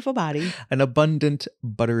abundant, beautiful body. An abundant,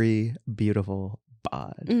 buttery, beautiful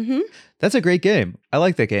bod. That's a great game. I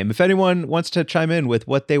like that game. If anyone wants to chime in with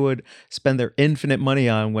what they would spend their infinite money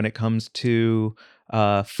on when it comes to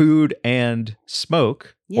food and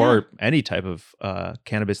smoke, or any type of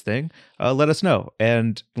cannabis thing, let us know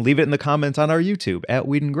and leave it in the comments on our YouTube at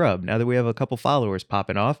Weed and Grub. Now that we have a couple followers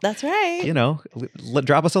popping off, That's right.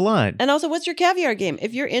 Drop us a line. And also, what's your caviar game?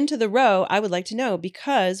 If you're into the roe, I would like to know,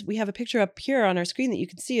 because we have a picture up here on our screen that you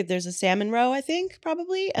can see. If there's a salmon roe, I think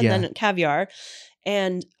probably, and then caviar.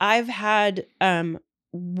 And I've had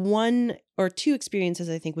one or two experiences,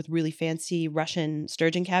 I think, with really fancy Russian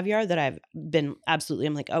sturgeon caviar that I've been absolutely,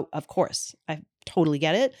 I'm like, oh, of course, I totally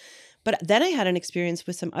get it. But then I had an experience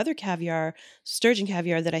with some other caviar, sturgeon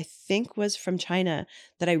caviar, that I think was from China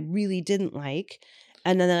that I really didn't like.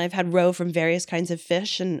 And then I've had roe from various kinds of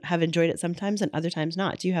fish and have enjoyed it sometimes and other times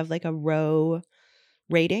not. Do you have like a roe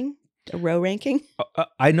rating? A row ranking?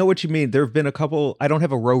 I know what you mean. There have been a couple, I don't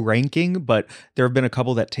have a row ranking, but there have been a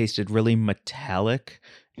couple that tasted really metallic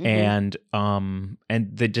and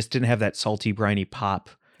they just didn't have that salty, briny pop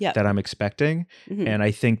that I'm expecting. And I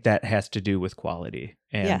think that has to do with quality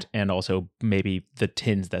and also maybe the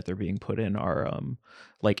tins that they're being put in are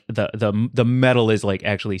like the metal is like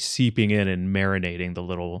actually seeping in and marinating the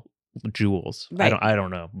little jewels. Right. I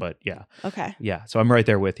don't know, but yeah. Okay. Yeah. So I'm right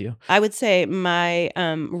there with you. I would say my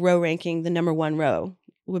row ranking, the number one row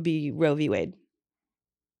would be Roe v. Wade.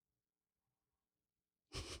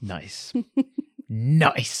 Nice.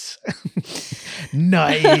 Nice.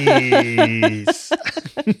 Nice.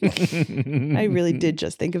 I really did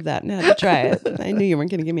just think of that and had to try it. I knew you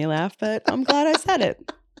weren't going to give me a laugh, but I'm glad I said it.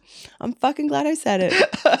 I'm fucking glad I said it.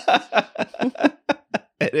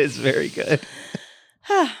 It is very good.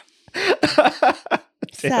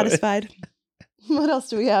 Satisfied. What else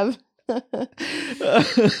do we have?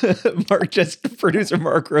 Producer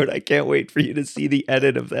Mark wrote, I can't wait for you to see the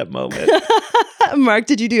edit of that moment. Mark,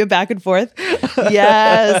 did you do a back and forth?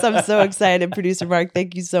 Yes, I'm so excited. Producer Mark,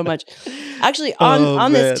 thank you so much. Actually,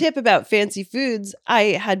 on this tip about fancy foods, I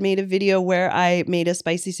had made a video where I made a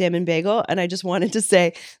spicy salmon bagel, and I just wanted to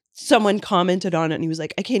say, someone commented on it and he was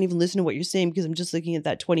like, I can't even listen to what you're saying because I'm just looking at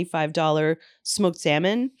that $25 smoked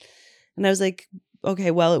salmon. And I was like,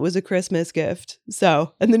 okay, well, it was a Christmas gift.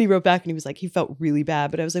 So, and then he wrote back and he was like, he felt really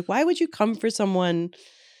bad. But I was like, why would you come for someone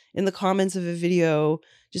in the comments of a video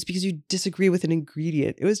just because you disagree with an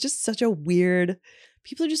ingredient? It was just such a weird,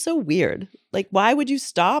 people are just so weird. Like, why would you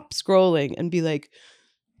stop scrolling and be like,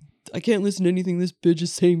 I can't listen to anything this bitch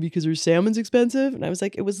is saying because her salmon's expensive? And I was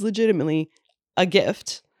like, it was legitimately a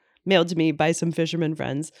gift mailed to me by some fisherman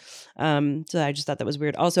friends. So I just thought that was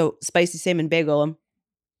weird. Also, spicy salmon bagel.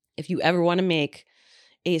 If you ever want to make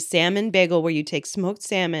a salmon bagel where you take smoked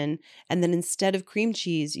salmon and then instead of cream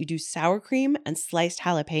cheese, you do sour cream and sliced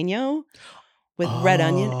jalapeno with red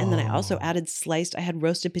onion. And then I also added I had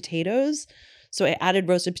roasted potatoes. So I added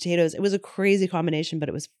roasted potatoes. It was a crazy combination, but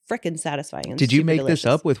it was freaking satisfying. And did you make delicious.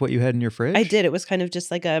 this up with what you had in your fridge? I did. It was kind of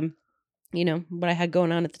just like a what I had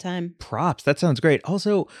going on at the time. Props. That sounds great.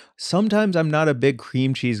 Also, sometimes I'm not a big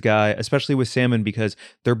cream cheese guy, especially with salmon, because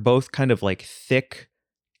they're both kind of like thick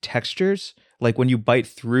textures. Like when you bite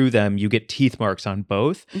through them, you get teeth marks on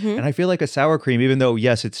both. Mhm. And I feel like a sour cream, even though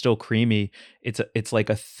yes, it's still creamy, it's like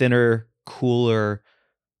a thinner, cooler,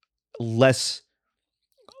 less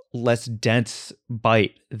dense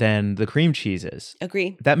bite than the cream cheese is.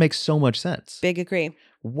 Agree. That makes so much sense. Big agree.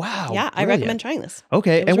 Wow. Yeah, I brilliant. recommend trying this.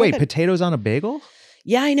 Okay. It was And real wait, good. potatoes on a bagel?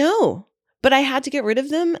 Yeah, I know. But I had to get rid of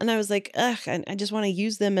them, and I was like, ugh, I just want to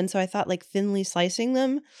use them. And so I thought like thinly slicing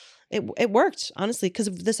them, it worked, honestly, because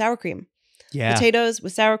of the sour cream. Yeah. Potatoes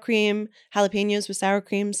with sour cream, jalapenos with sour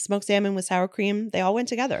cream, smoked salmon with sour cream. They all went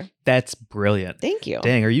together. That's brilliant. Thank you.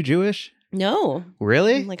 Dang, are you Jewish? No.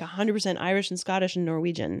 Really? I'm like 100% Irish and Scottish and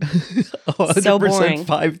Norwegian. 100% So boring.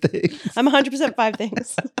 5 things. I'm 100% 5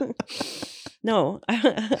 things. No,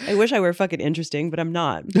 I wish I were fucking interesting, but I'm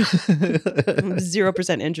not. I'm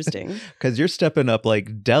 0% interesting. Because you're stepping up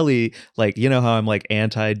like deli, like, you know how I'm like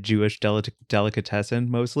anti-Jewish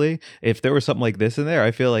delicatessen mostly? If there was something like this in there,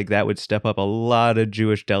 I feel like that would step up a lot of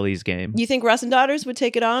Jewish delis game. You think Russ and Daughters would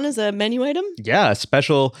take it on as a menu item? Yeah,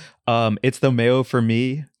 special. It's the mayo for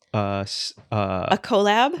me. A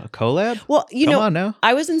collab? A collab? Well, Come on now.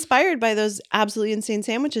 I was inspired by those absolutely insane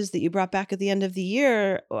sandwiches that you brought back at the end of the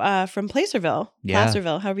year from Placerville,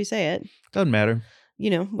 however you say it. Doesn't matter.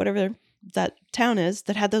 Whatever that town is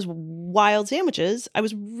that had those wild sandwiches. I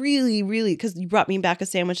was really, really, because you brought me back a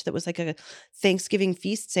sandwich that was like a Thanksgiving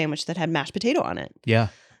feast sandwich that had mashed potato on it. Yeah.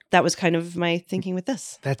 That was kind of my thinking with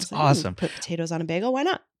this. That's I was like, awesome. Put potatoes on a bagel. Why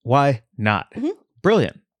not? Why not? Mhm.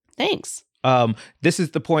 Brilliant. Thanks. This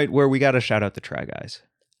is the point where we got to shout out the Try Guys.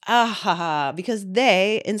 Because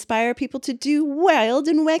they inspire people to do wild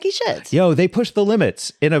and wacky shit. Yo, they push the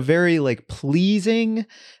limits in a very like pleasing,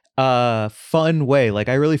 fun way. Like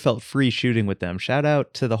I really felt free shooting with them. Shout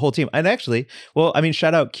out to the whole team. And actually,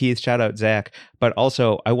 shout out Keith, shout out Zach, but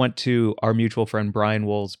also I went to our mutual friend Brian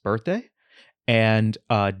Wool's birthday, and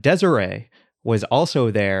Desiree was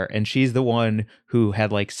also there, and she's the one who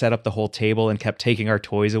had like set up the whole table and kept taking our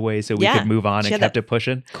toys away so we could move on and kept it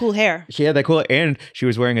pushing. Cool hair. She had that cool, and she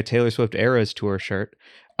was wearing a Taylor Swift Eras Tour shirt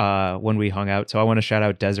when we hung out. So I want to shout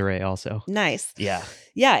out Desiree also. Nice. Yeah.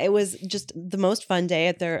 Yeah, it was just the most fun day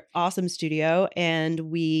at their awesome studio, and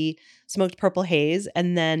we smoked Purple Haze,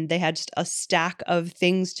 and then they had just a stack of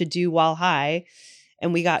things to do while high,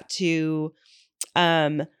 and we got to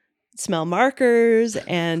smell markers,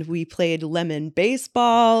 and we played lemon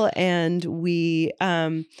baseball, and we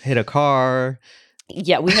hit a car.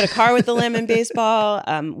 Yeah, we hit a car with the lemon baseball.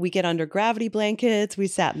 We get under gravity blankets. We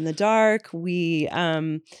sat in the dark. We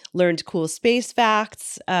learned cool space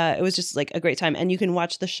facts. It was just like a great time. And you can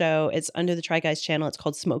watch the show. It's under the Try Guys channel. It's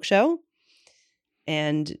called Smoke Show.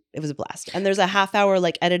 And it was a blast. And there's a half-hour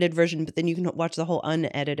like edited version, but then you can watch the whole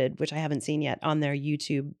unedited, which I haven't seen yet, on their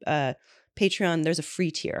YouTube Patreon. There's a free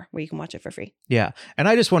tier where you can watch it for free. Yeah. And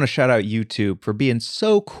I just want to shout out YouTube for being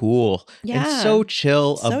so cool and so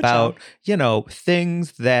chill about,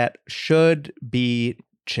 things that should be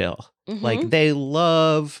chill. Mm-hmm. Like they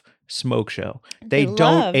love Smoke Show. They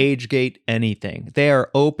don't age gate anything. They are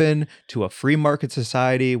open to a free market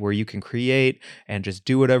society where you can create and just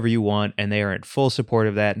do whatever you want. And they are in full support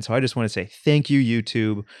of that. And so I just want to say thank you,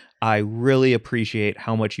 YouTube. I really appreciate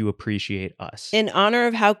how much you appreciate us. In honor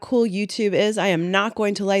of how cool YouTube is, I am not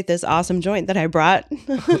going to light this awesome joint that I brought.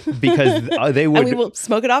 Because they would. And we will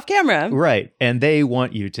smoke it off camera. Right. And they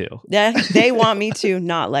want you to. Yeah, they want me to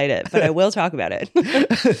not light it, but I will talk about it.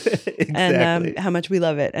 Exactly. And how much we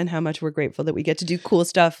love it and how much we're grateful that we get to do cool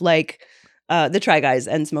stuff like the Try Guys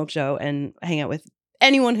and Smoke Show and hang out with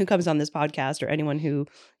anyone who comes on this podcast or anyone who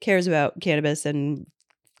cares about cannabis and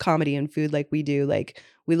comedy and food like we do. Like,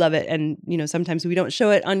 we love it. And, sometimes we don't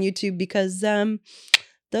show it on YouTube because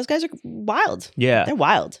those guys are wild. Yeah. They're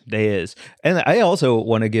wild. They is. And I also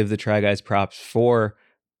want to give the Try Guys props for,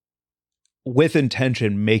 with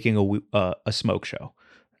intention, making a smoke show.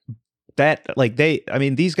 That, like,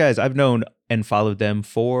 these guys, I've known and followed them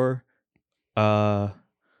for Your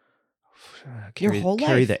whole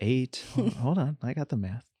carry life. the 8. Hold on. I got the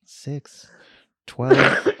math. 6, 12,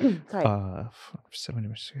 Sorry.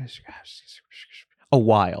 7, a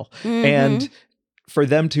while. Mm-hmm. And for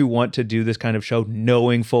them to want to do this kind of show,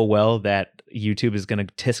 knowing full well that YouTube is going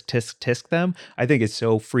to tisk them, I think it's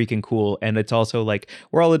so freaking cool. And it's also like,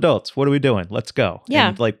 we're all adults. What are we doing? Let's go. Yeah.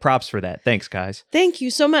 And like, props for that. Thanks, guys. Thank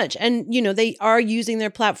you so much. And, they are using their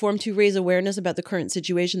platform to raise awareness about the current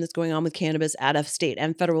situation that's going on with cannabis at a state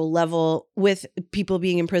and federal level with people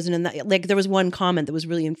being in prison. And that, like, there was one comment that was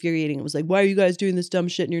really infuriating. It was like, why are you guys doing this dumb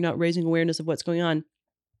shit and you're not raising awareness of what's going on?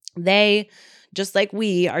 They, just like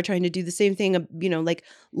we, are trying to do the same thing, like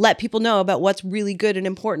let people know about what's really good and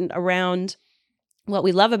important around what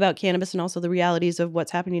we love about cannabis, and also the realities of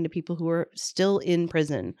what's happening to people who are still in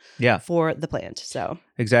prison for the plant. So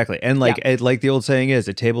exactly. And like the old saying is,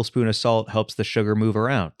 a tablespoon of salt helps the sugar move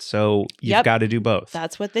around. So you've got to do both.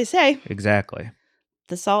 That's what they say. Exactly.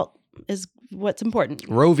 The salt is what's important.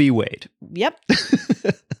 Roe v. Wade. Yep.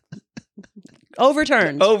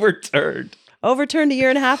 Overturned. Overturned a year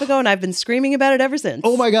and a half ago, and I've been screaming about it ever since.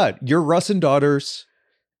 Oh my God. Your Russ and Daughters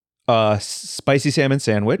spicy salmon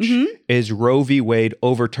sandwich is Roe v. Wade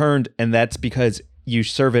overturned, and that's because you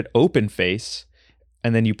serve it open face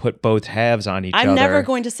and then you put both halves on each other. I'm never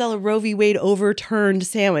going to sell a Roe v. Wade overturned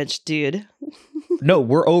sandwich, dude. No,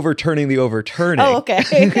 we're overturning the overturning. Oh,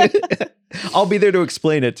 okay. I'll be there to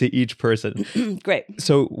explain it to each person. Great.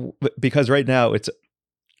 So, because right now it's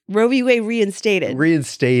Roe v. Wade reinstated.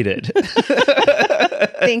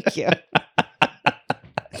 Thank you.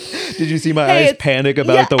 Did you see my eyes panic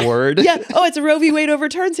about the word? Yeah. Oh, it's a Roe v. Wade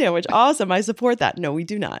overturned sandwich. Awesome. I support that. No, we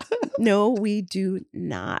do not. No, we do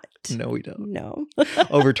not. No, we don't. No.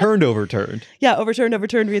 Overturned. Yeah,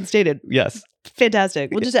 overturned, reinstated. Yes. Fantastic.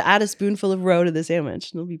 We'll just add a spoonful of Roe to the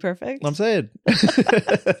sandwich. It'll be perfect. I'm saying. Do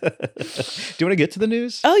you want to get to the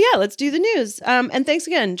news? Oh, yeah. Let's do the news. And thanks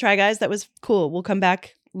again, Try Guys. That was cool. We'll come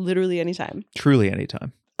back literally anytime. Truly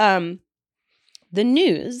anytime. The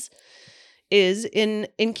news is in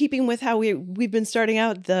keeping with how we've been starting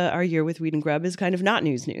out our year with Weed and Grub, is kind of not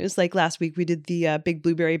news. Like last week we did the big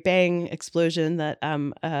blueberry bang explosion that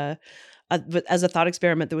as a thought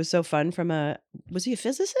experiment that was so fun from was he a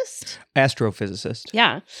physicist? Astrophysicist.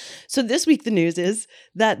 Yeah. So this week the news is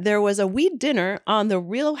that there was a weed dinner on the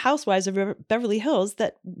Real Housewives of Beverly Hills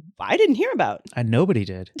that I didn't hear about. And nobody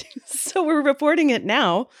did. So we're reporting it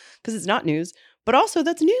now because it's not news. But also,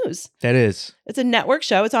 that's news. That is. It's a network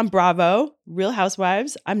show. It's on Bravo, Real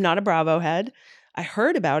Housewives. I'm not a Bravo head. I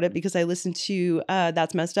heard about it because I listened to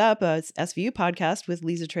That's Messed Up, a SVU podcast with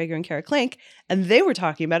Lisa Traeger and Kara Clank. And they were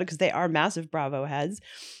talking about it because they are massive Bravo heads.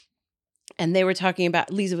 And they were talking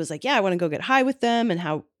about, Lisa was like, yeah, I want to go get high with them. And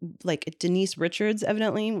how, like, Denise Richards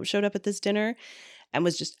evidently showed up at this dinner and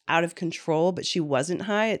was just out of control, but she wasn't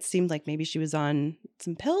high. It seemed like maybe she was on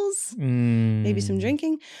some pills, maybe some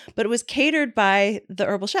drinking, but it was catered by the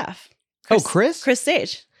herbal chef. Chris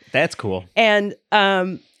Sage. That's cool. And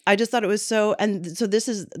I just thought it was so this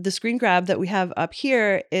is the screen grab that we have up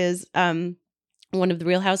here is one of the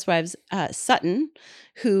Real Housewives, Sutton,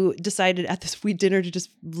 who decided at this weed dinner to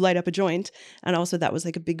just light up a joint. And also that was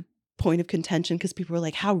like a big point of contention because people were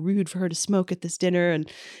like, how rude for her to smoke at this dinner. And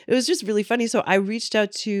it was just really funny. So I reached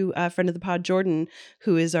out to a friend of the pod, Jordan,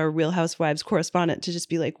 who is our Real Housewives correspondent, to just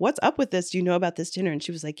be like, what's up with this? Do you know about this dinner? And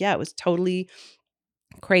she was like, yeah, it was totally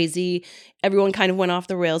crazy. Everyone kind of went off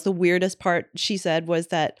the rails. The weirdest part, she said, was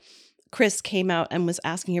that Chris came out and was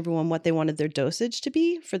asking everyone what they wanted their dosage to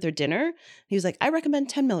be for their dinner. He was like, I recommend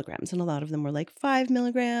 10 milligrams. And a lot of them were like 5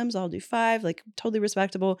 milligrams. I'll do 5, like totally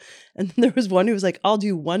respectable. And then there was one who was like, I'll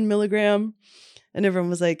do 1 milligram. And everyone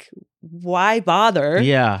was like, why bother?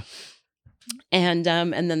 Yeah. And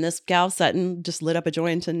then this gal Sutton just lit up a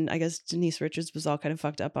joint, and I guess Denise Richards was all kind of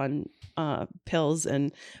fucked up on pills.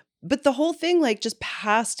 But the whole thing like just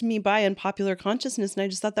passed me by in popular consciousness. And I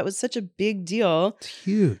just thought that was such a big deal. It's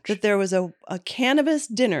huge. That there was a cannabis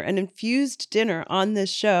dinner, an infused dinner on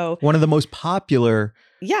this show. One of the most popular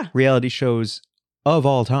reality shows of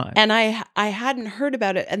all time. And I hadn't heard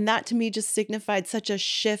about it. And that to me just signified such a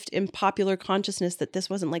shift in popular consciousness that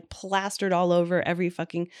this wasn't like plastered all over every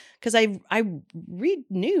fucking, because I read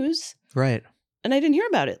news. Right. And I didn't hear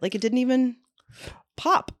about it. Like it didn't even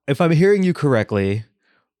pop. If I'm hearing you correctly,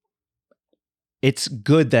 it's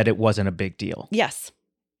good that it wasn't a big deal. Yes.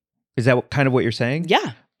 Is that kind of what you're saying?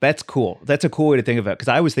 Yeah. That's cool. That's a cool way to think of it. Because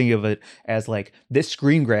I was thinking of it as like this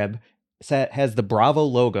screen grab has the Bravo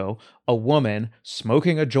logo, a woman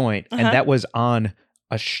smoking a joint, and that was on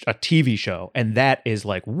a TV show. And that is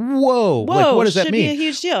like, whoa. Like, what does that mean? Should be a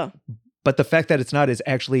huge deal. But the fact that it's not is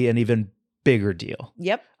actually an even bigger deal.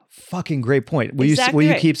 Yep. Fucking great point. Will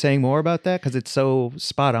you keep saying more about that? Because it's so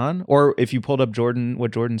spot on? Or if you pulled up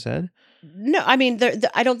what Jordan said? No, I mean,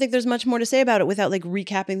 I don't think there's much more to say about it without like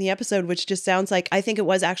recapping the episode, which just sounds like, I think it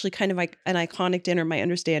was actually kind of like an iconic dinner. My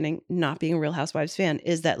understanding, not being a Real Housewives fan,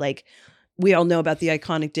 is that like, we all know about the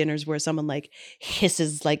iconic dinners where someone like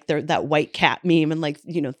hisses like that white cat meme and like,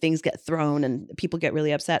 you know, things get thrown and people get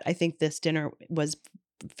really upset. I think this dinner was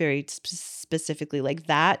very specifically like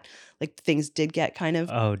that. Like things did get kind of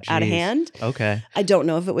Oh, out of geez. hand. Okay. I don't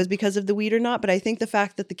know if it was because of the weed or not, but I think the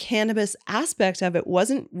fact that the cannabis aspect of it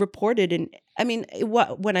wasn't reported in, I mean,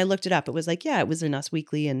 when I looked it up, it was like, yeah, it was in Us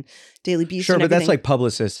Weekly and Daily Beast. Sure, and but everything. that's like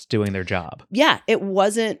publicists doing their job. Yeah, it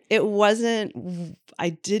wasn't, I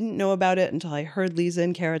didn't know about it until I heard Lisa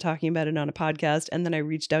and Kara talking about it on a podcast. And then I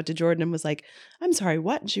reached out to Jordan and was like, I'm sorry,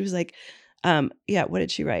 what? And she was like, yeah, what did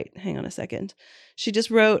she write? Hang on a second. She just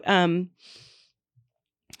wrote, hang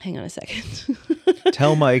on a second.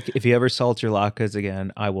 Tell Mike if he ever salts your latkes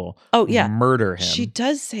again, I will murder him. She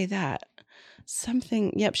does say that.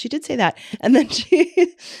 Something, yep, she did say that. And then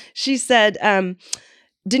she said,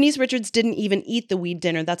 Denise Richards didn't even eat the weed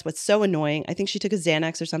dinner. That's what's so annoying. I think she took a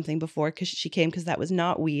Xanax or something before because she came because that was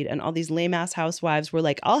not weed. And all these lame ass housewives were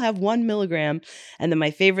like, I'll have 1 milligram. And then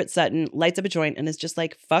my favorite Sutton lights up a joint and is just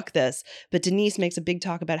like, fuck this. But Denise makes a big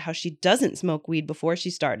talk about how she doesn't smoke weed before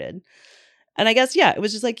she started. And I guess, yeah, it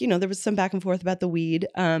was just like, there was some back and forth about the weed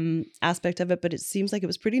aspect of it, but it seems like it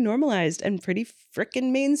was pretty normalized and pretty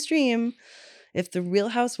freaking mainstream. If the Real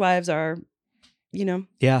Housewives are,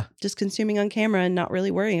 just consuming on camera and not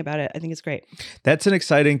really worrying about it, I think it's great. That's an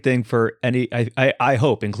exciting thing for any, I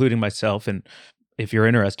hope, including myself. And if you're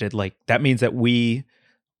interested, like that means that we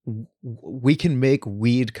can make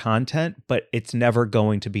weed content, but it's never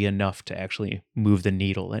going to be enough to actually move the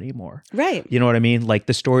needle anymore. Right. You know what I mean? Like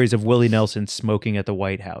the stories of Willie Nelson smoking at the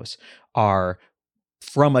White House are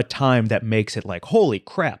from a time that makes it like, holy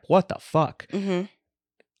crap, what the fuck? Mm-hmm.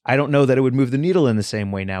 I don't know that it would move the needle in the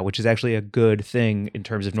same way now, which is actually a good thing in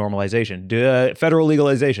terms of normalization. Federal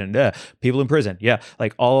legalization, people in prison. Yeah.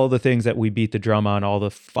 Like all the things that we beat the drum on all the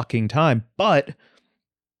fucking time. But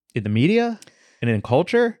in the media and in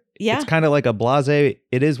culture, it's kind of like a blasé,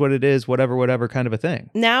 it is what it is, whatever kind of a thing.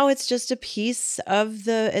 Now it's just a piece of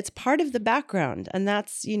it's part of the background. And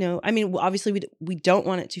that's, I mean, obviously we don't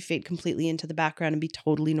want it to fade completely into the background and be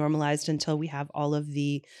totally normalized until we have all of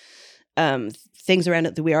the things around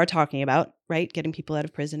it that we are talking about, right? Getting people out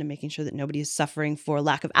of prison and making sure that nobody is suffering for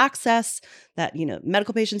lack of access, that,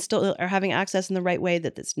 medical patients still are having access in the right way,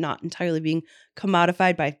 that it's not entirely being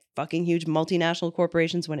commodified by fucking huge multinational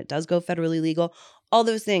corporations when it does go federally legal. All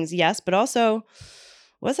those things, yes, but also,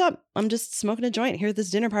 what's up? I'm just smoking a joint here at this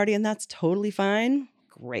dinner party and that's totally fine.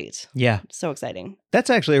 Great. Yeah. So exciting.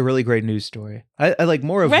 That's actually a really great news story. I like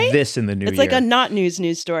more of this in the new year. It's like a not news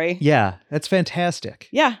story. Yeah, that's fantastic.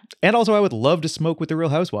 Yeah. And also I would love to smoke with the Real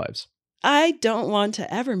Housewives. I don't want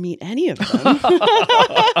to ever meet any of them.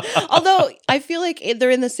 Although I feel like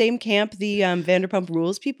they're in the same camp, the Vanderpump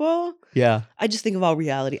Rules people. Yeah. I just think of all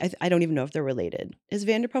reality. I don't even know if they're related. Is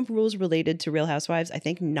Vanderpump Rules related to Real Housewives? I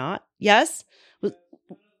think not. Yes?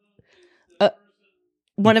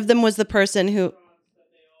 One of them was the person who...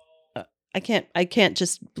 I can't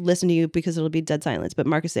just listen to you because it'll be dead silence, but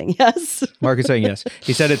Mark is saying yes. Mark is saying yes.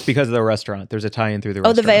 He said it's because of the restaurant. There's a tie-in through the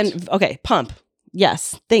restaurant. Okay, Pump.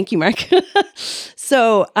 Yes. Thank you, Mark.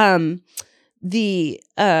 So, the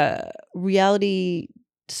reality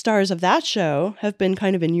stars of that show have been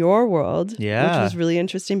kind of in your world, which was really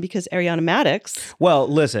interesting because Ariana Madix. Well,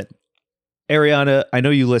 listen, Ariana, I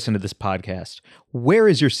know you listen to this podcast. Where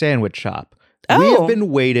is your sandwich shop? We have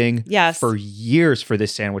been waiting for years for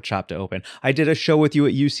this sandwich shop to open. I did a show with you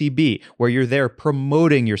at UCB where you're there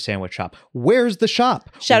promoting your sandwich shop. Where's the shop?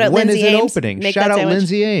 Shout out when Lindsay is it Ames. opening? Make Shout that out sandwich.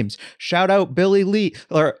 Lindsay Ames. Shout out Billy Lee.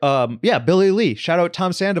 Billy Lee. Shout out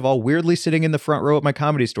Tom Sandoval, weirdly sitting in the front row at my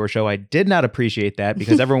Comedy Store show. I did not appreciate that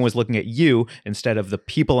because everyone was looking at you instead of the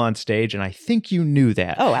people on stage, and I think you knew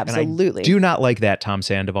that. Oh, absolutely. And I do not like that, Tom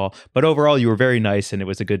Sandoval. But overall, you were very nice, and it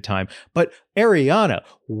was a good time. But Ariana,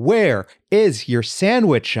 where is your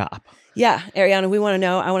sandwich shop? Yeah, Ariana, we want to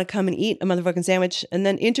know. I want to come and eat a motherfucking sandwich and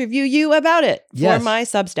then interview you about it for my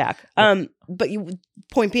Substack. But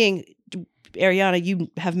point being, Ariana,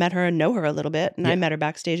 you have met her and know her a little bit, and I met her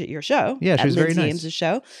backstage at your show. Yeah, she was very nice. Ames's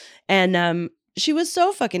show, and she was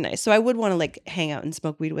so fucking nice. So I would want to like hang out and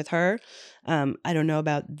smoke weed with her. I don't know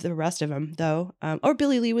about the rest of them though. Or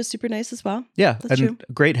Billy Lee was super nice as well. Yeah, that's true.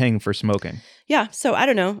 Great hang for smoking. Yeah, so I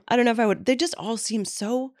don't know. I don't know if I would. They just all seem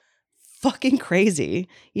so fucking crazy,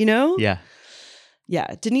 Yeah.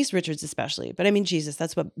 Yeah, Denise Richards especially. But I mean, Jesus,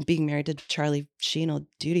 that's what being married to Charlie Sheen will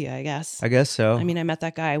do to you, I guess. I guess so. I mean, I met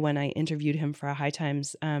that guy when I interviewed him for a High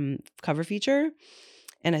Times cover feature.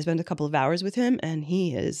 And I spent a couple of hours with him, and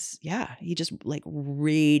he just like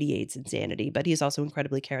radiates insanity, but he's also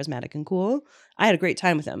incredibly charismatic and cool. I had a great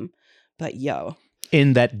time with him, but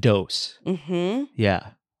in that dose. Mm-hmm.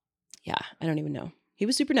 Yeah. Yeah, I don't even know. He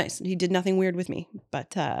was super nice. He did nothing weird with me,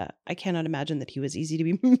 but I cannot imagine that he was easy to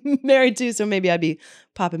be married to, so maybe I'd be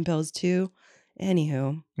popping pills too.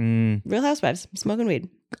 Anywho, Real Housewives, smoking weed.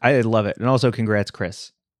 I love it. And also congrats,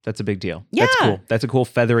 Chris. That's a big deal. Yeah. That's cool. That's a cool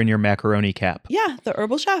feather in your macaroni cap. Yeah, the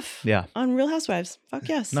herbal chef. Yeah. On Real Housewives. Fuck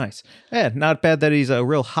yes. Nice. Yeah, not bad that he's a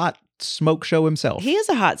real hot smoke show himself. He is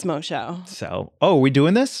a hot smoke show. So, are we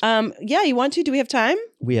doing this? Yeah, you want to? Do we have time?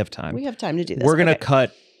 We have time. We have time to do this. We're going to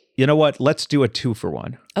cut, you know what? Let's do a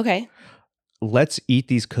 2-for-1. Okay. Let's eat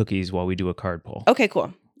these cookies while we do a card pull. Okay,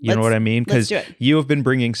 cool. You know what I mean? Let's Because do it. you have been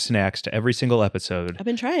bringing snacks to every single episode. I've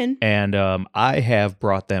been trying. And I have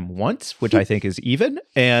brought them once, which I think is even.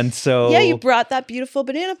 And so Yeah, you brought that beautiful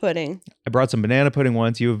banana pudding. I brought some banana pudding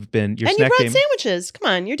once. Your And snack you brought game. Sandwiches. Come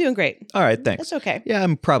on, you're doing great. All right, thanks. That's okay. Yeah,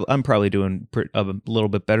 I'm probably doing a little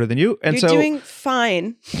bit better than you. And You're so doing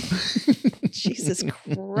fine. Jesus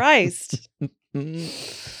Christ.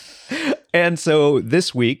 And so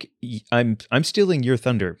this week, I'm stealing your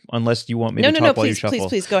thunder, unless you want me to talk while you shuffle.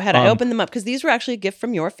 Please go ahead. I opened them up because these were actually a gift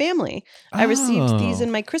from your family. I received these in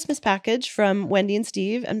my Christmas package from Wendy and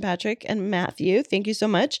Steve and Patrick and Matthew. Thank you so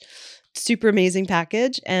much. Super amazing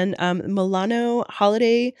package. And Milano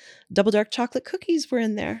holiday double dark chocolate cookies were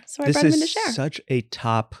in there. So I brought them in to share. This is such a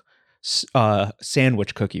top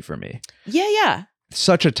sandwich cookie for me. Yeah.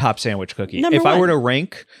 Such a top sandwich cookie. Number If I were one. to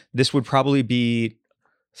rank, this would probably be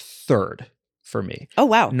third for me. Oh,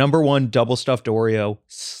 wow. Number 1, double stuffed Oreo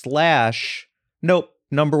 / nope.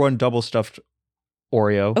 Number 1, double stuffed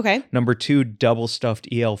Oreo. Okay. Number 2, double stuffed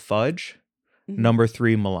EL fudge. Mhm. Number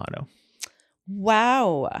 3, Milano.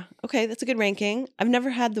 Wow. Okay, that's a good ranking. I've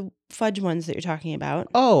never had the fudge ones that you're talking about.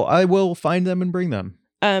 Oh, I will find them and bring them.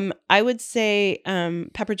 I would say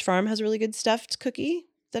Pepperidge Farm has a really good stuffed cookie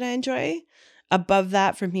that I enjoy. Above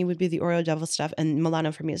that for me would be the Oreo double stuff, and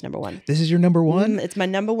Milano for me is number 1. This is your number 1? It's my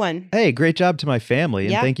number 1. Hey, great job to my family,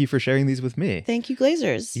 and Yeah. thank you for sharing these with me. Thank you,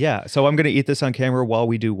 Glazers. Yeah, so I'm going to eat this on camera while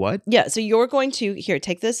we do what? Yeah, so you're going to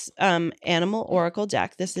take this Animal Oracle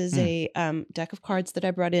deck. This is a deck of cards that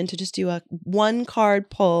I brought in to just do a 1 card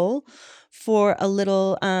pull for a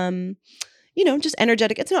little just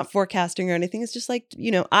energetic. It's not forecasting or anything. It's just like,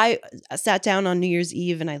 I sat down on New Year's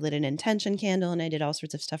Eve and I lit an intention candle and I did all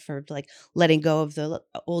sorts of stuff for like letting go of the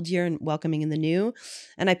old year and welcoming in the new.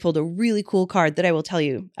 And I pulled a really cool card that I will tell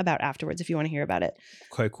you about afterwards if you want to hear about it.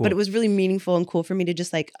 Quite cool. But it was really meaningful and cool for me to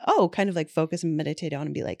just like, kind of like focus and meditate on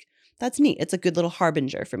and be like, that's neat. It's a good little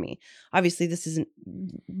harbinger for me. Obviously, this isn't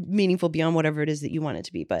meaningful beyond whatever it is that you want it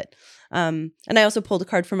to be. But, and I also pulled a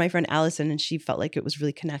card for my friend Allison, and she felt like it was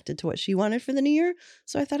really connected to what she wanted for the new year.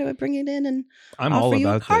 So I thought I would bring it in and I'm offer all you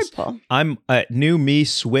about a card this. pull. I'm new me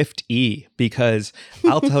Swift E, because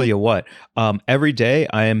I'll tell you what, every day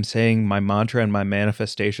I am saying my mantra and my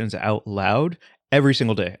manifestations out loud every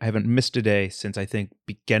single day. I haven't missed a day since I think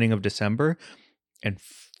beginning of December, and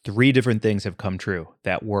 3 different things have come true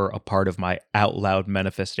that were a part of my out loud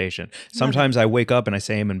manifestation. Sometimes I wake up and I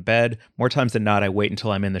say them in bed. More times than not, I wait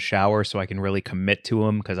until I'm in the shower so I can really commit to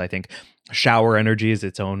them, because I think shower energy is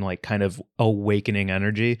its own like kind of awakening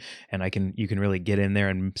energy, and you can really get in there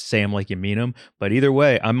and say them like you mean them. But either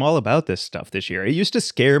way, I'm all about this stuff this year. It used to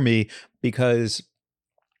scare me because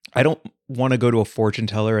I don't want to go to a fortune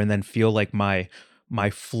teller and then feel like my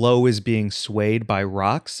flow is being swayed by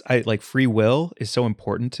rocks. I like free will is so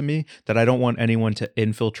important to me that I don't want anyone to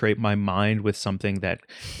infiltrate my mind with something that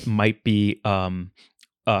might be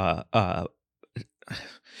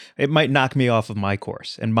it might knock me off of my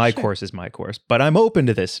course, and my course is my course. But I'm open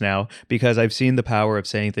to this now because I've seen the power of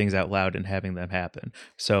saying things out loud and having them happen.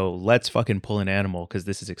 So let's fucking pull an animal, because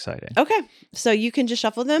this is exciting. Okay. So you can just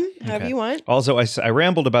shuffle them however you want. Also, I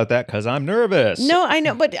rambled about that because I'm nervous. No, I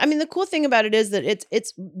know. But I mean, the cool thing about it is that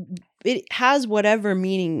it has whatever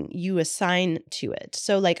meaning you assign to it.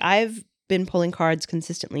 So like I've been pulling cards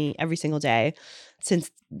consistently every single day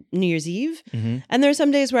since New Year's Eve. Mm-hmm. And there are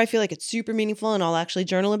some days where I feel like it's super meaningful and I'll actually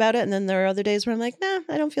journal about it. And then there are other days where I'm like, nah,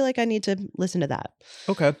 I don't feel like I need to listen to that.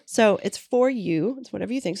 Okay. So it's for you. It's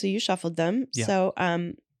whatever you think. So you shuffled them. Yeah. So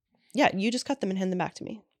you just cut them and hand them back to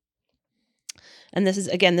me. And this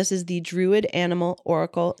is the Druid Animal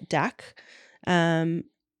Oracle deck. And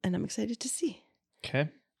I'm excited to see. Okay.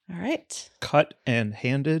 All right. Cut and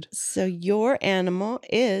handed. So your animal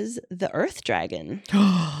is the Earth Dragon.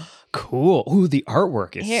 Cool. Ooh, the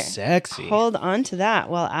artwork is Here, sexy. Hold on to that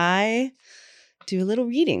while I do a little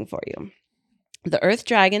reading for you. The Earth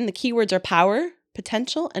Dragon, the keywords are power,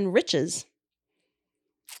 potential, and riches.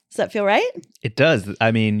 Does that feel right? It does.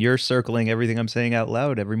 I mean, you're circling everything I'm saying out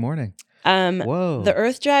loud every morning. Whoa. The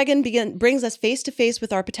Earth Dragon brings us face to face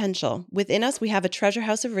with our potential. Within us, we have a treasure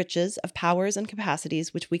house of riches, of powers and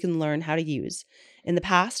capacities which we can learn how to use. In the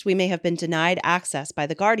past, we may have been denied access by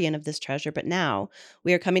the guardian of this treasure, but now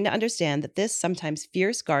we are coming to understand that this sometimes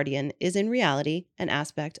fierce guardian is in reality an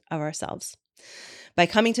aspect of ourselves. By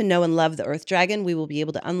coming to know and love the Earth Dragon, we will be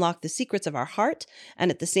able to unlock the secrets of our heart, and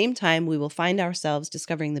at the same time, we will find ourselves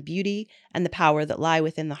discovering the beauty and the power that lie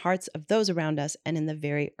within the hearts of those around us and in the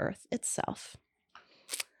very earth itself.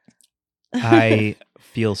 I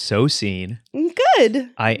feel so seen.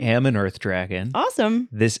 Good. I am an Earth Dragon. Awesome.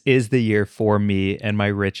 This is the year for me and my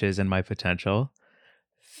riches and my potential.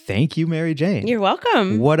 Thank you, Mary Jane. You're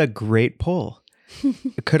welcome. What a great pull.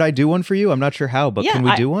 Could I do one for you? I'm not sure how, but can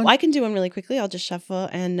we do one? I can do one really quickly. I'll just shuffle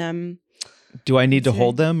and do I need to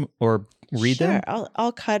hold them or read them? Sure.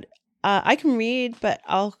 I'll cut. I can read, but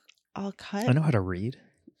I'll cut. I know how to read.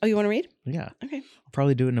 Oh, you want to read? Yeah. Okay. I'll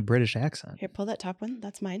probably do it in a British accent. Here, pull that top one.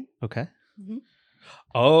 That's mine. Okay. Mm-hmm.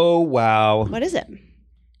 Oh, wow. What is it?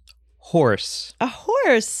 Horse. A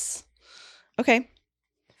horse. Okay.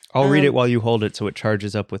 I'll read it while you hold it so it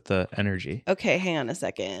charges up with the energy. Okay, hang on a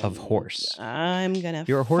second. Of horse. I'm going to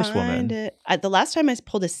You're a horsewoman. The last time I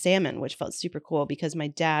pulled a salmon, which felt super cool because my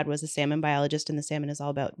dad was a salmon biologist and the salmon is all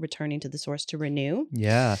about returning to the source to renew.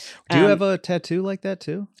 Yeah. Do you have a tattoo like that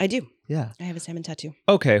too? I do. Yeah. I have a salmon tattoo.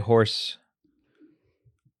 Okay, horse.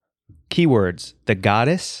 Keywords: the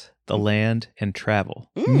goddess, the land, and travel.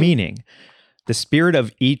 Meaning, the spirit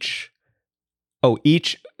of each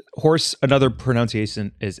horse. Another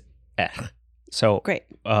pronunciation is ech. So great.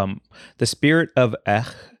 The spirit of ech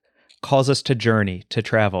calls us to journey, to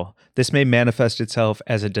travel. This may manifest itself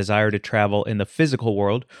as a desire to travel in the physical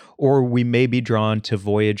world, or we may be drawn to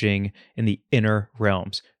voyaging in the inner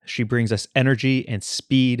realms. She brings us energy and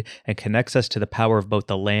speed and connects us to the power of both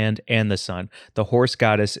the land and the sun. The horse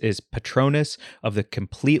goddess is patroness of the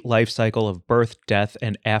complete life cycle of birth, death,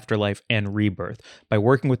 and afterlife and rebirth. By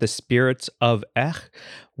working with the spirits of Ech,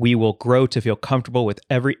 we will grow to feel comfortable with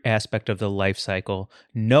every aspect of the life cycle,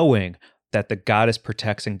 knowing that the goddess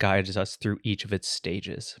protects and guides us through each of its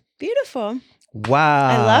stages. Beautiful. Wow.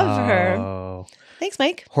 I love her. Thanks,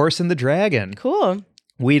 Mike. Horse and the Dragon. Cool.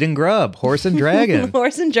 Weed and Grub, Horse and Dragon.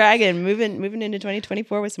 Horse and Dragon, moving into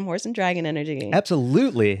 2024 with some Horse and Dragon energy.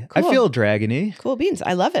 Absolutely. Cool. I feel dragony. Cool beans.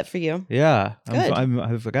 I love it for you. Yeah. Good.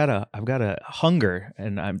 I've got a hunger,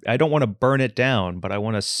 and I don't want to burn it down, but I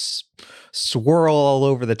want to swirl all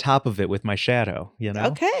over the top of it with my shadow, you know?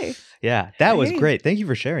 Okay. Yeah, that was great. Thank you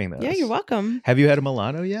for sharing those. Yeah, you're welcome. Have you had a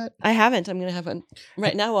Milano yet? I haven't. I'm going to have one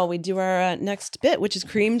right now while we do our next bit, which is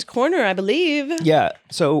Creamed Corner, I believe. Yeah.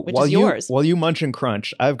 So yours. while you munch and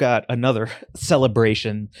crunch, I've got another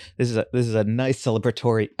celebration. This is a nice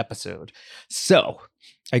celebratory episode. So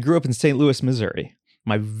I grew up in St. Louis, Missouri.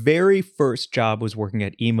 My very first job was working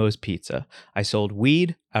at Emo's Pizza. I sold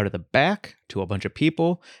weed out of the back to a bunch of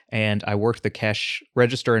people, and I worked the cash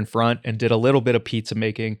register in front and did a little bit of pizza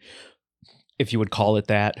making, if you would call it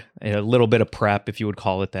that, a little bit of prep, if you would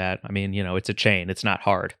call it that. I mean, it's a chain. It's not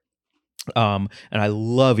hard. And I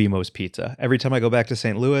love Emo's Pizza. Every time I go back to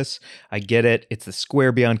St. Louis, I get it. It's the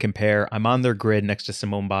square beyond compare. I'm on their grid next to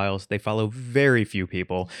Simone Biles. They follow very few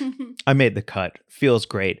people. I made the cut. Feels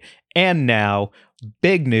great. And now,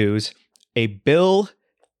 big news, a bill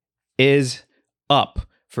is up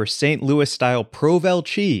for St. Louis style Provel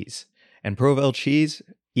cheese. And Provel cheese,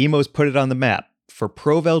 Emo's put it on the map for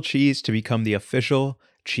Provel cheese to become the official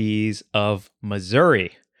cheese of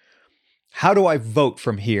Missouri. How do I vote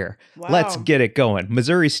from here? Wow. Let's get it going.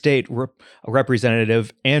 Missouri State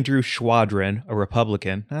Representative Andrew Schwadron, a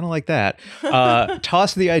Republican, I don't like that,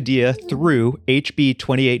 tossed the idea through HB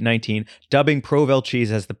 2819, dubbing Provel cheese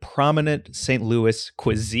as the prominent St. Louis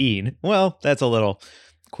cuisine. Well, that's a little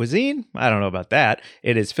cuisine? I don't know about that.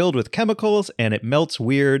 It is filled with chemicals and it melts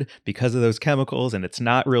weird because of those chemicals, and it's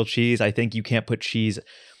not real cheese. I think you can't put cheese...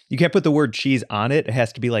 You can't put the word cheese on it. It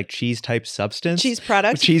has to be like cheese type substance. Cheese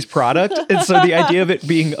product. Cheese product. And so the idea of it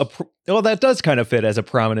being that does kind of fit as a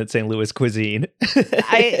prominent St. Louis cuisine.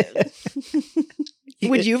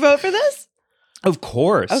 Would you vote for this? Of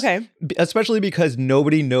course. Okay. Especially because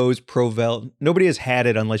nobody knows Provel. Nobody has had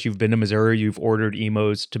it unless you've been to Missouri. You've ordered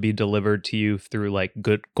Emo's to be delivered to you through like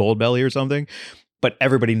good Goldbelly or something. But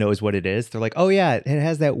everybody knows what it is. They're like, oh yeah, it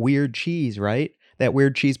has that weird cheese, right? That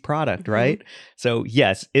weird cheese product, right? So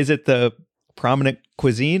yes, is it the prominent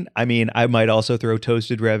cuisine? I mean, I might also throw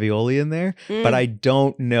toasted ravioli in there, but I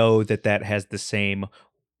don't know that has the same.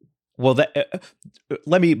 Well,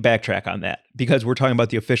 let me backtrack on that because we're talking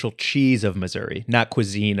about the official cheese of Missouri, not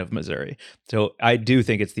cuisine of Missouri. So I do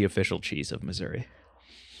think it's the official cheese of Missouri.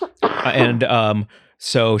 And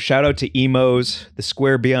So shout out to Emos, the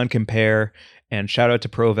Square Beyond Compare, and shout out to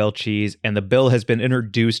Provel Cheese. And the bill has been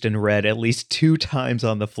introduced and read at least 2 times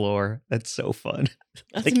on the floor. That's so fun.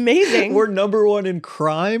 That's amazing. We're number 1 in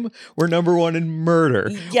crime. We're number 1 in murder.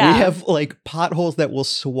 Yeah. We have like potholes that will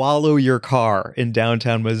swallow your car in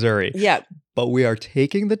downtown Missouri. Yeah. But we are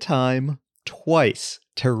taking the time twice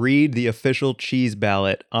to read the official cheese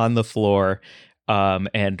ballot on the floor.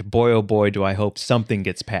 And boy, oh boy, do I hope something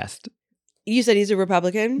gets passed. You said he's a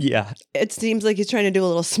Republican? Yeah. It seems like he's trying to do a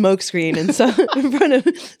little smokescreen in front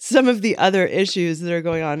of some of the other issues that are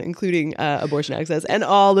going on, including abortion access and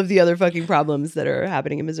all of the other fucking problems that are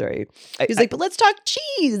happening in Missouri. He's like, but let's talk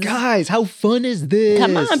cheese. Guys, how fun is this?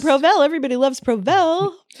 Come on, Provel. Everybody loves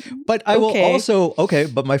Provel. But I will also,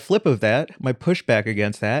 but my flip of that, my pushback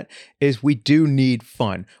against that is we do need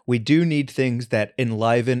fun. We do need things that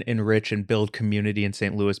enliven, enrich, and build community in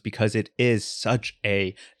St. Louis because it is such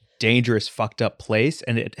a dangerous, fucked up place,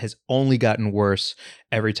 and it has only gotten worse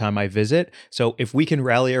every time I visit. So if we can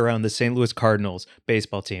rally around the St. Louis Cardinals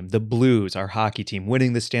baseball team, the Blues, our hockey team,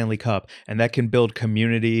 winning the Stanley Cup, and that can build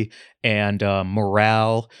community and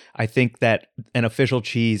morale, I think that an official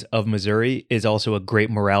cheese of Missouri is also a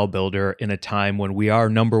great morale builder in a time when we are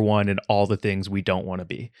number 1 in all the things we don't want to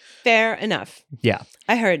be. Fair enough. Yeah.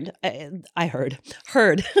 I heard.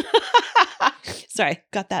 Sorry,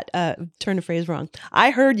 got that turn of phrase wrong.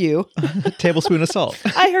 I heard you. Tablespoon of salt.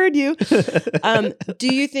 I heard you.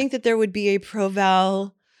 Do you think that there would be a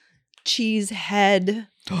Provel cheese head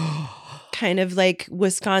kind of like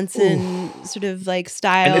Wisconsin sort of like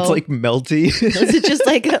style? And it's like melty. Is it just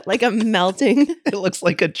like a melting? It looks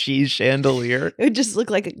like a cheese chandelier. It would just look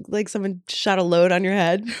like someone shot a load on your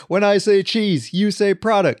head. When I say cheese, you say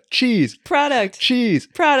product. Cheese. Product. Cheese.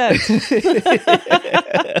 Product.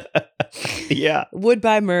 Yeah. Would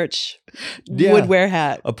buy merch. Yeah. Would wear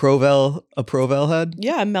hat. A Provel head?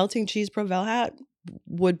 Yeah, a melting cheese Provel hat.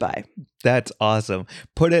 Would buy. That's awesome.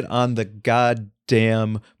 Put it on the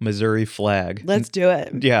goddamn Missouri flag. Let's do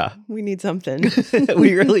it. Yeah. We need something.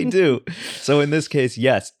 We really do. So in this case,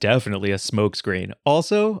 yes, definitely a smokescreen.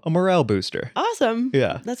 Also a morale booster. Awesome.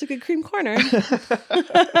 Yeah. That's a good cream corner.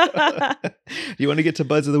 You want to get to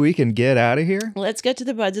Buds of the Week and get out of here? Let's get to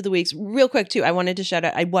the Buds of the Weeks. Real quick, too, I wanted to shout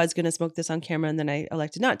out, I was going to smoke this on camera and then I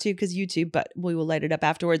elected not to because YouTube, but we will light it up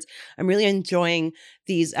afterwards. I'm really enjoying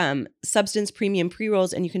these Substance Premium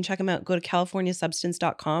pre-rolls, and you can check them out. Go to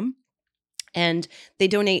californiasubstance.com. And they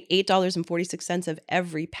donate $8.46 of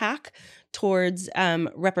every pack towards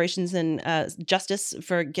reparations and justice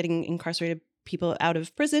for getting incarcerated people out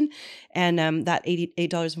of prison. And that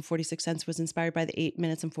 $8.46 was inspired by the 8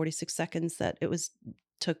 minutes and 46 seconds that it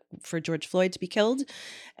took for George Floyd to be killed.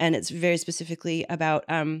 And it's very specifically about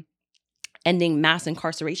ending mass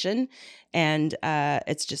incarceration. And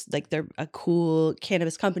it's just like they're a cool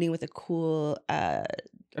cannabis company with a cool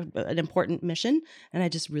an important mission. And I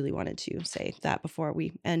just really wanted to say that before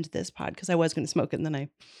we end this pod, because I was going to smoke it and then I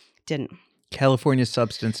didn't.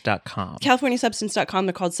 CaliforniaSubstance.com. CaliforniaSubstance.com.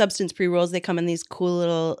 They're called Substance Pre-Rolls. They come in these cool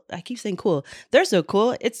little, I keep saying cool. They're so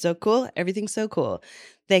cool. It's so cool. Everything's so cool.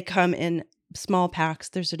 They come in small packs.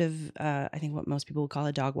 They're sort of, I think what most people would call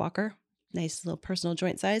a dog walker. Nice little personal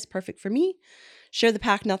joint size. Perfect for me. Share the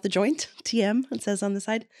pack, not the joint. TM, it says on the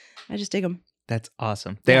side. I just dig them. That's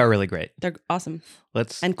awesome. They are really great. They're awesome.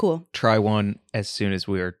 Let's and cool. Try one as soon as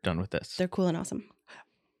we are done with this. They're cool and awesome.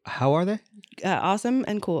 How are they? Awesome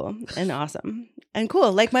and cool and awesome and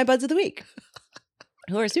cool. Like my Buds of the Week,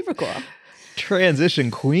 who are super cool.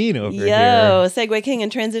 Transition queen over here. Yo, Segue King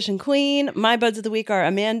and Transition Queen. My Buds of the Week are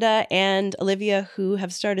Amanda and Olivia, who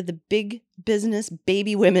have started the Big Business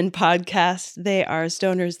Baby Women podcast. They are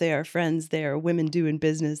stoners. They are friends. They are women doing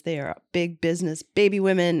business. They are big business baby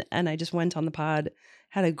women. And I just went on the pod,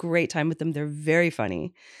 had a great time with them. They're very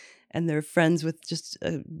funny. And they're friends with just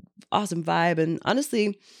an awesome vibe. And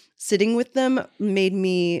honestly, sitting with them made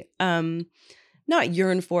me not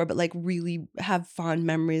yearn for, but like really have fond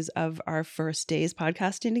memories of our first days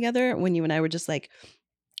podcasting together when you and I were just like,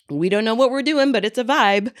 we don't know what we're doing, but it's a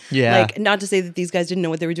vibe. Yeah. Like, not to say that these guys didn't know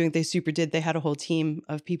what they were doing. They super did. They had a whole team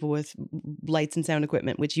of people with lights and sound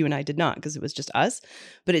equipment, which you and I did not because it was just us.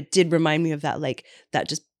 But it did remind me of that, like that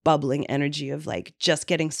just bubbling energy of like just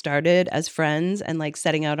getting started as friends and like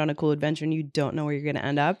setting out on a cool adventure and you don't know where you're going to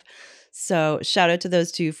end up. So shout out to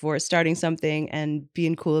those two for starting something and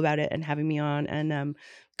being cool about it and having me on. And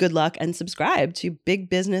good luck, and subscribe to Big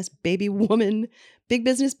Business Baby Women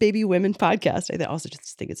podcast. I also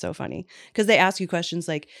just think it's so funny because they ask you questions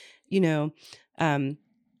like, you know,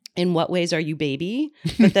 in what ways are you baby?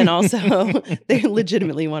 But then also they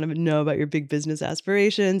legitimately want to know about your big business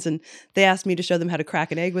aspirations. And they asked me to show them how to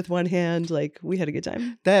crack an egg with one hand. Like, we had a good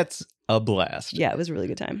time. That's a blast. Yeah, it was a really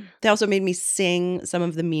good time. They also made me sing some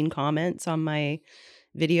of the mean comments on my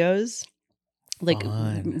videos, like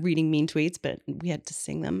reading mean tweets, but we had to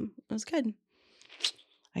sing them. It was good.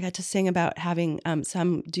 I got to sing about having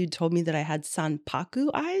some dude told me that I had sanpaku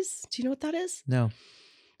eyes. Do you know what that is? No.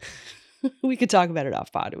 We could talk about it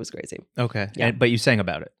off pod. It was crazy. Okay. Yeah. But you sang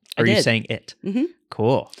about it. Or I you did. sang it. Mm-hmm.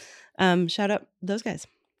 Cool. Shout out those guys.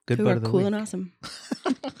 Good who butt are of the cool week. and awesome.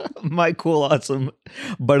 My cool, awesome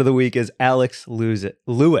butt of the week is Alex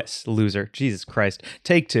Lewis. Loser. Jesus Christ.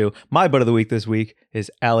 Take two. My butt of the week this week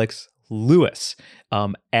is Alex Lewis.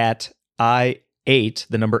 At I ate,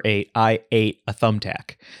 the number 8, I ate a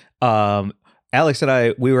thumbtack. Alex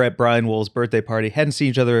and we were at Brian Wool's birthday party, hadn't seen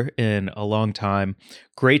each other in a long time.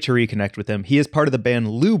 Great to reconnect with him. He is part of the band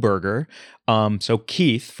Lou Burger. So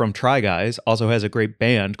Keith from Try Guys also has a great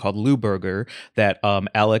band called Lou Burger that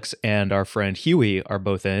Alex and our friend Huey are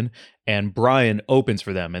both in. And Brian opens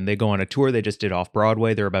for them and they go on a tour. They just did off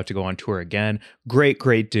Broadway. They're about to go on tour again. Great,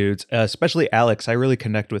 great dudes. Especially Alex. I really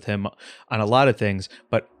connect with him on a lot of things.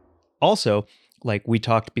 But also, like we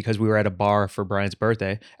talked because we were at a bar for Brian's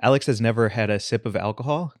birthday. Alex has never had a sip of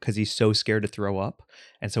alcohol because he's so scared to throw up.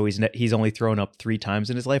 And so he's only thrown up 3 times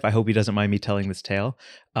in his life. I hope he doesn't mind me telling this tale.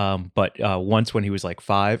 But once when he was like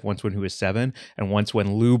 5, once when he was 7, and once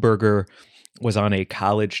when Lou Burger was on a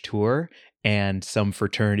college tour and some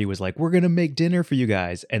fraternity was like, we're going to make dinner for you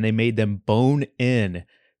guys. And they made them bone in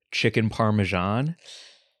chicken parmesan.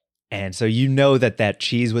 And so you know that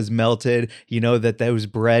cheese was melted, you know that those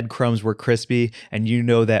breadcrumbs were crispy, and you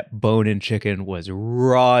know that bone-in chicken was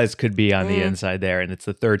raw as could be on the inside there, and it's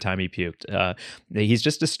the 3rd time he puked. He's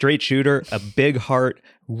just a straight shooter, a big heart,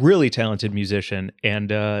 really talented musician, and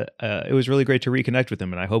it was really great to reconnect with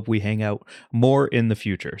him, and I hope we hang out more in the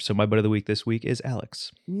future. So my butt of the week this week is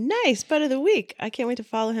Alex. Nice. Butt of the week. I can't wait to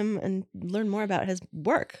follow him and learn more about his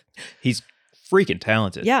work. He's freaking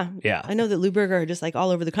talented. Yeah. Yeah. I know that Lou Burger are just like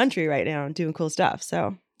all over the country right now doing cool stuff.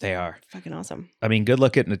 So They are. fucking awesome. I mean, good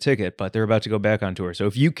luck getting a ticket, but they're about to go back on tour. So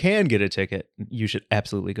if you can get a ticket, you should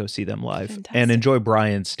absolutely go see them live. Fantastic. And enjoy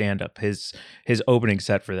Brian's stand-up. His opening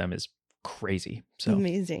set for them is crazy. So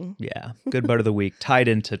amazing. yeah, good butt of the week. Tied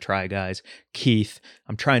into Try Guys. Keith,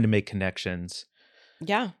 I'm trying to make connections.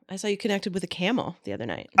 Yeah. I saw you connected with a camel the other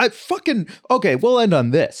night. Okay, we'll end on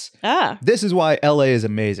this. Ah. This is why LA is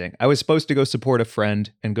amazing. I was supposed to go support a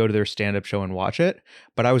friend and go to their stand-up show and watch it,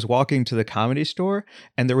 but I was walking to the Comedy Store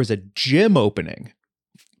and there was a gym opening.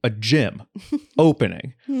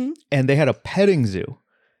 And they had a petting zoo.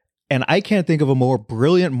 And I can't think of a more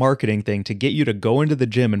brilliant marketing thing to get you to go into the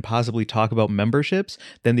gym and possibly talk about memberships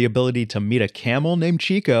than the ability to meet a camel named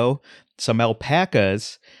Chico, some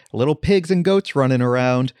alpacas, little pigs and goats running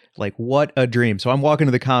around. Like, what a dream. So I'm walking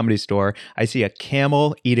to the Comedy Store. I see a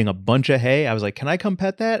camel eating a bunch of hay. I was like, can I come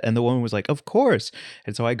pet that? And the woman was like, of course.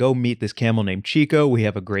 And so I go meet this camel named Chico. We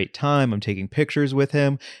have a great time. I'm taking pictures with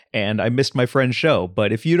him. And I missed my friend's show.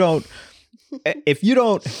 But if you don't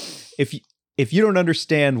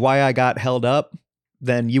understand why I got held up,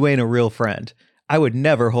 then you ain't a real friend. I would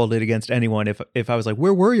never hold it against anyone if I was like,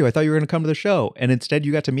 where were you? I thought you were going to come to the show. And instead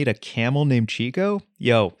you got to meet a camel named Chico.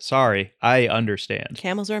 Yo, sorry. I understand.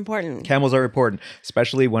 Camels are important. Camels are important,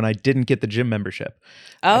 especially when I didn't get the gym membership.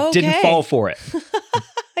 Oh, I didn't fall for it.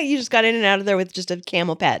 You just got in and out of there with just a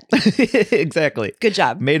camel pet. Exactly. Good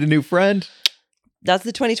job. Made a new friend. That's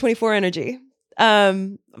the 2024 energy.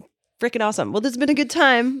 Freaking awesome. Well, this has been a good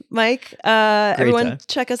time, Mike. Everyone, time.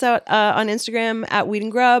 check us out on Instagram at Weed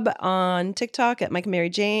and Grub, on TikTok at Mike and Mary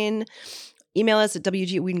Jane. Email us at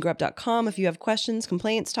wg@weedandgrub.com if you have questions,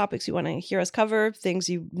 complaints, topics you want to hear us cover, things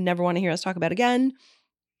you never want to hear us talk about again.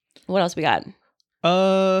 What else we got?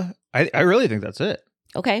 I really think that's it.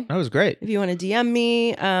 Okay. That was great. If you want to DM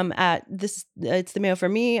me at this, it's the mail for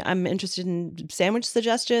me. I'm interested in sandwich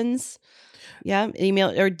suggestions. Yeah,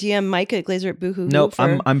 email or DM Mike at Glazer at Boohoo. Nope,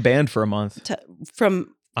 I'm banned for a month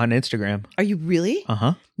from on Instagram. Are you really?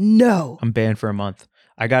 Uh-huh. No, I'm banned for a month.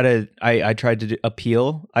 I tried to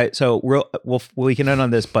appeal. We can end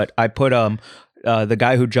on this, but I put the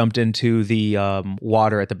guy who jumped into the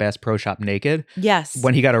water at the Bass Pro Shop naked. Yes.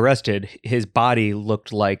 When he got arrested, his body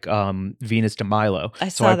looked like Venus de Milo.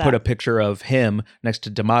 So I put a picture of him next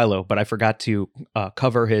to de Milo, but I forgot to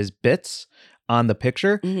cover his bits on the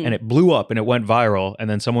picture, and it blew up and it went viral, and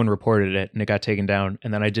then someone reported it and it got taken down,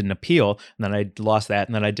 and then I did an appeal, and then I lost that,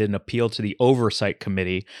 and then I did an appeal to the oversight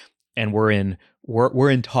committee, and we're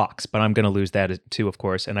in talks, but I'm going to lose that too, of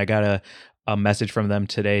course. And I got a message from them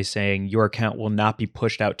today saying your account will not be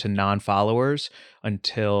pushed out to non-followers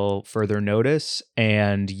until further notice,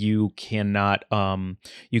 and you cannot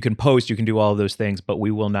you can post, you can do all of those things, but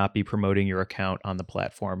we will not be promoting your account on the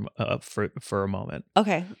platform for a moment.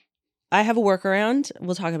 Okay. I have a workaround.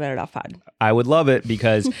 We'll talk about it off pod. I would love it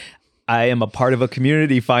because I am a part of a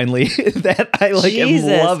community finally that I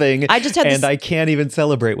am loving. I can't even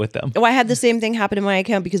celebrate with them. Oh, I had the same thing happen in my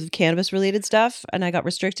account because of cannabis related stuff, and I got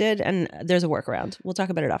restricted, and there's a workaround. We'll talk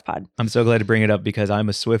about it off pod. I'm so glad to bring it up because I'm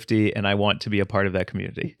a Swiftie and I want to be a part of that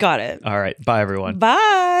community. Got it. All right. Bye, everyone.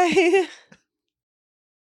 Bye.